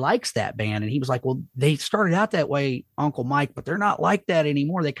he really likes that band. And he was like, well, they started out that way, Uncle Mike, but they're not like that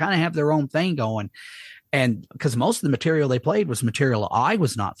anymore. They kind of have their own thing going. And because most of the material they played was material I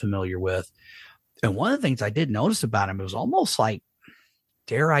was not familiar with. And one of the things I did notice about him, it was almost like,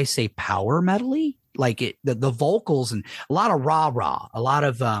 dare I say, power metal-y? Like the vocals, and a lot of rah-rah, a lot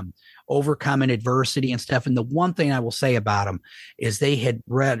of overcoming adversity and stuff. And the one thing I will say about them is they had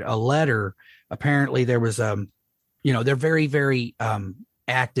read a letter. Apparently there was, they're very, very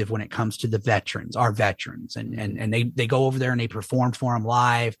active when it comes to the veterans, our veterans. And they go over there and they perform for them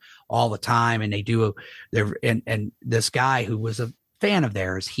live all the time. And they do and this guy who was a fan of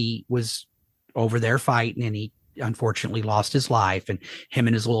theirs, he was over there fighting, and he unfortunately lost his life, and him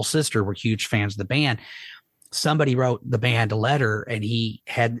and his little sister were huge fans of the band. Somebody wrote the band a letter, and he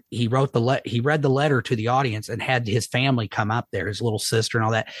read the letter to the audience and had his family come up there, his little sister and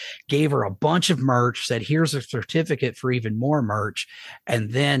all that, gave her a bunch of merch, said, here's a certificate for even more merch,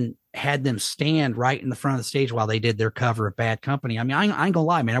 and then had them stand right in the front of the stage while they did their cover of Bad Company. I mean, I ain't gonna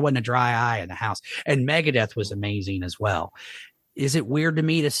lie, man, I wasn't a dry eye in the house. And Megadeth was amazing as well. Is it weird to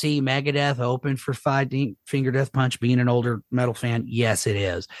me to see Megadeth open for Five Finger Death Punch, being an older metal fan? Yes, it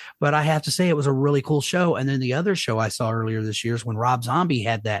is. But I have to say it was a really cool show. And then the other show I saw earlier this year is when Rob Zombie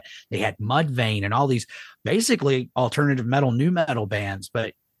had that. They had Mudvayne and all these basically alternative metal, new metal bands.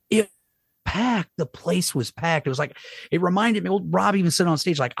 But it packed. The place was packed. It was like, it reminded me, well, Rob even said on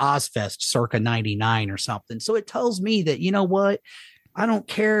stage like Ozfest circa 99 or something. So it tells me that, you know what? I don't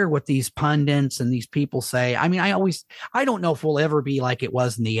care what these pundits and these people say. I mean, I don't know if we'll ever be like it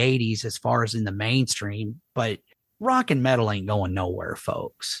was in the 80s as far as in the mainstream, but rock and metal ain't going nowhere,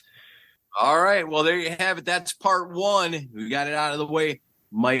 folks. All right. Well, there you have it. That's part 1. We got it out of the way.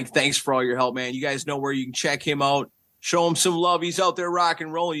 Mike, thanks for all your help, man. You guys know where you can check him out. Show him some love. He's out there rock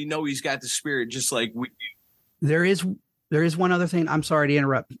and rolling. You know he's got the spirit just like we do. There is one other thing. I'm sorry to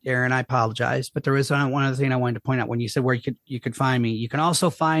interrupt, Aaron. I apologize, but there is one other thing I wanted to point out when you said where you could find me. You can also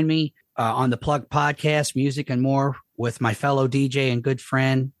find me on the Plug Podcast, Music and More, with my fellow DJ and good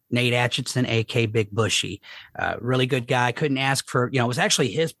friend Nate Atchison, AK Big Bushy. Really good guy. Couldn't ask for, it was actually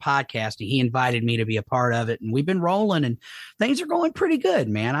his podcast and he invited me to be a part of it. And we've been rolling and things are going pretty good,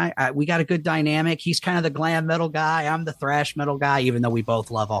 man. We got a good dynamic. He's kind of the glam metal guy. I'm the thrash metal guy, even though we both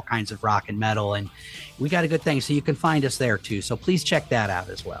love all kinds of rock and metal. And we got a good thing. So you can find us there too. So please check that out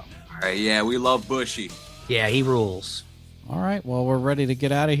as well. All right. Yeah, we love Bushy. Yeah, he rules. All right. Well, we're ready to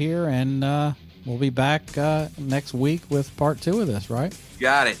get out of here, and we'll be back next week with part 2 of this, right?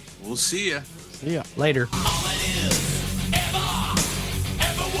 Got it. We'll see you. See ya. Later. All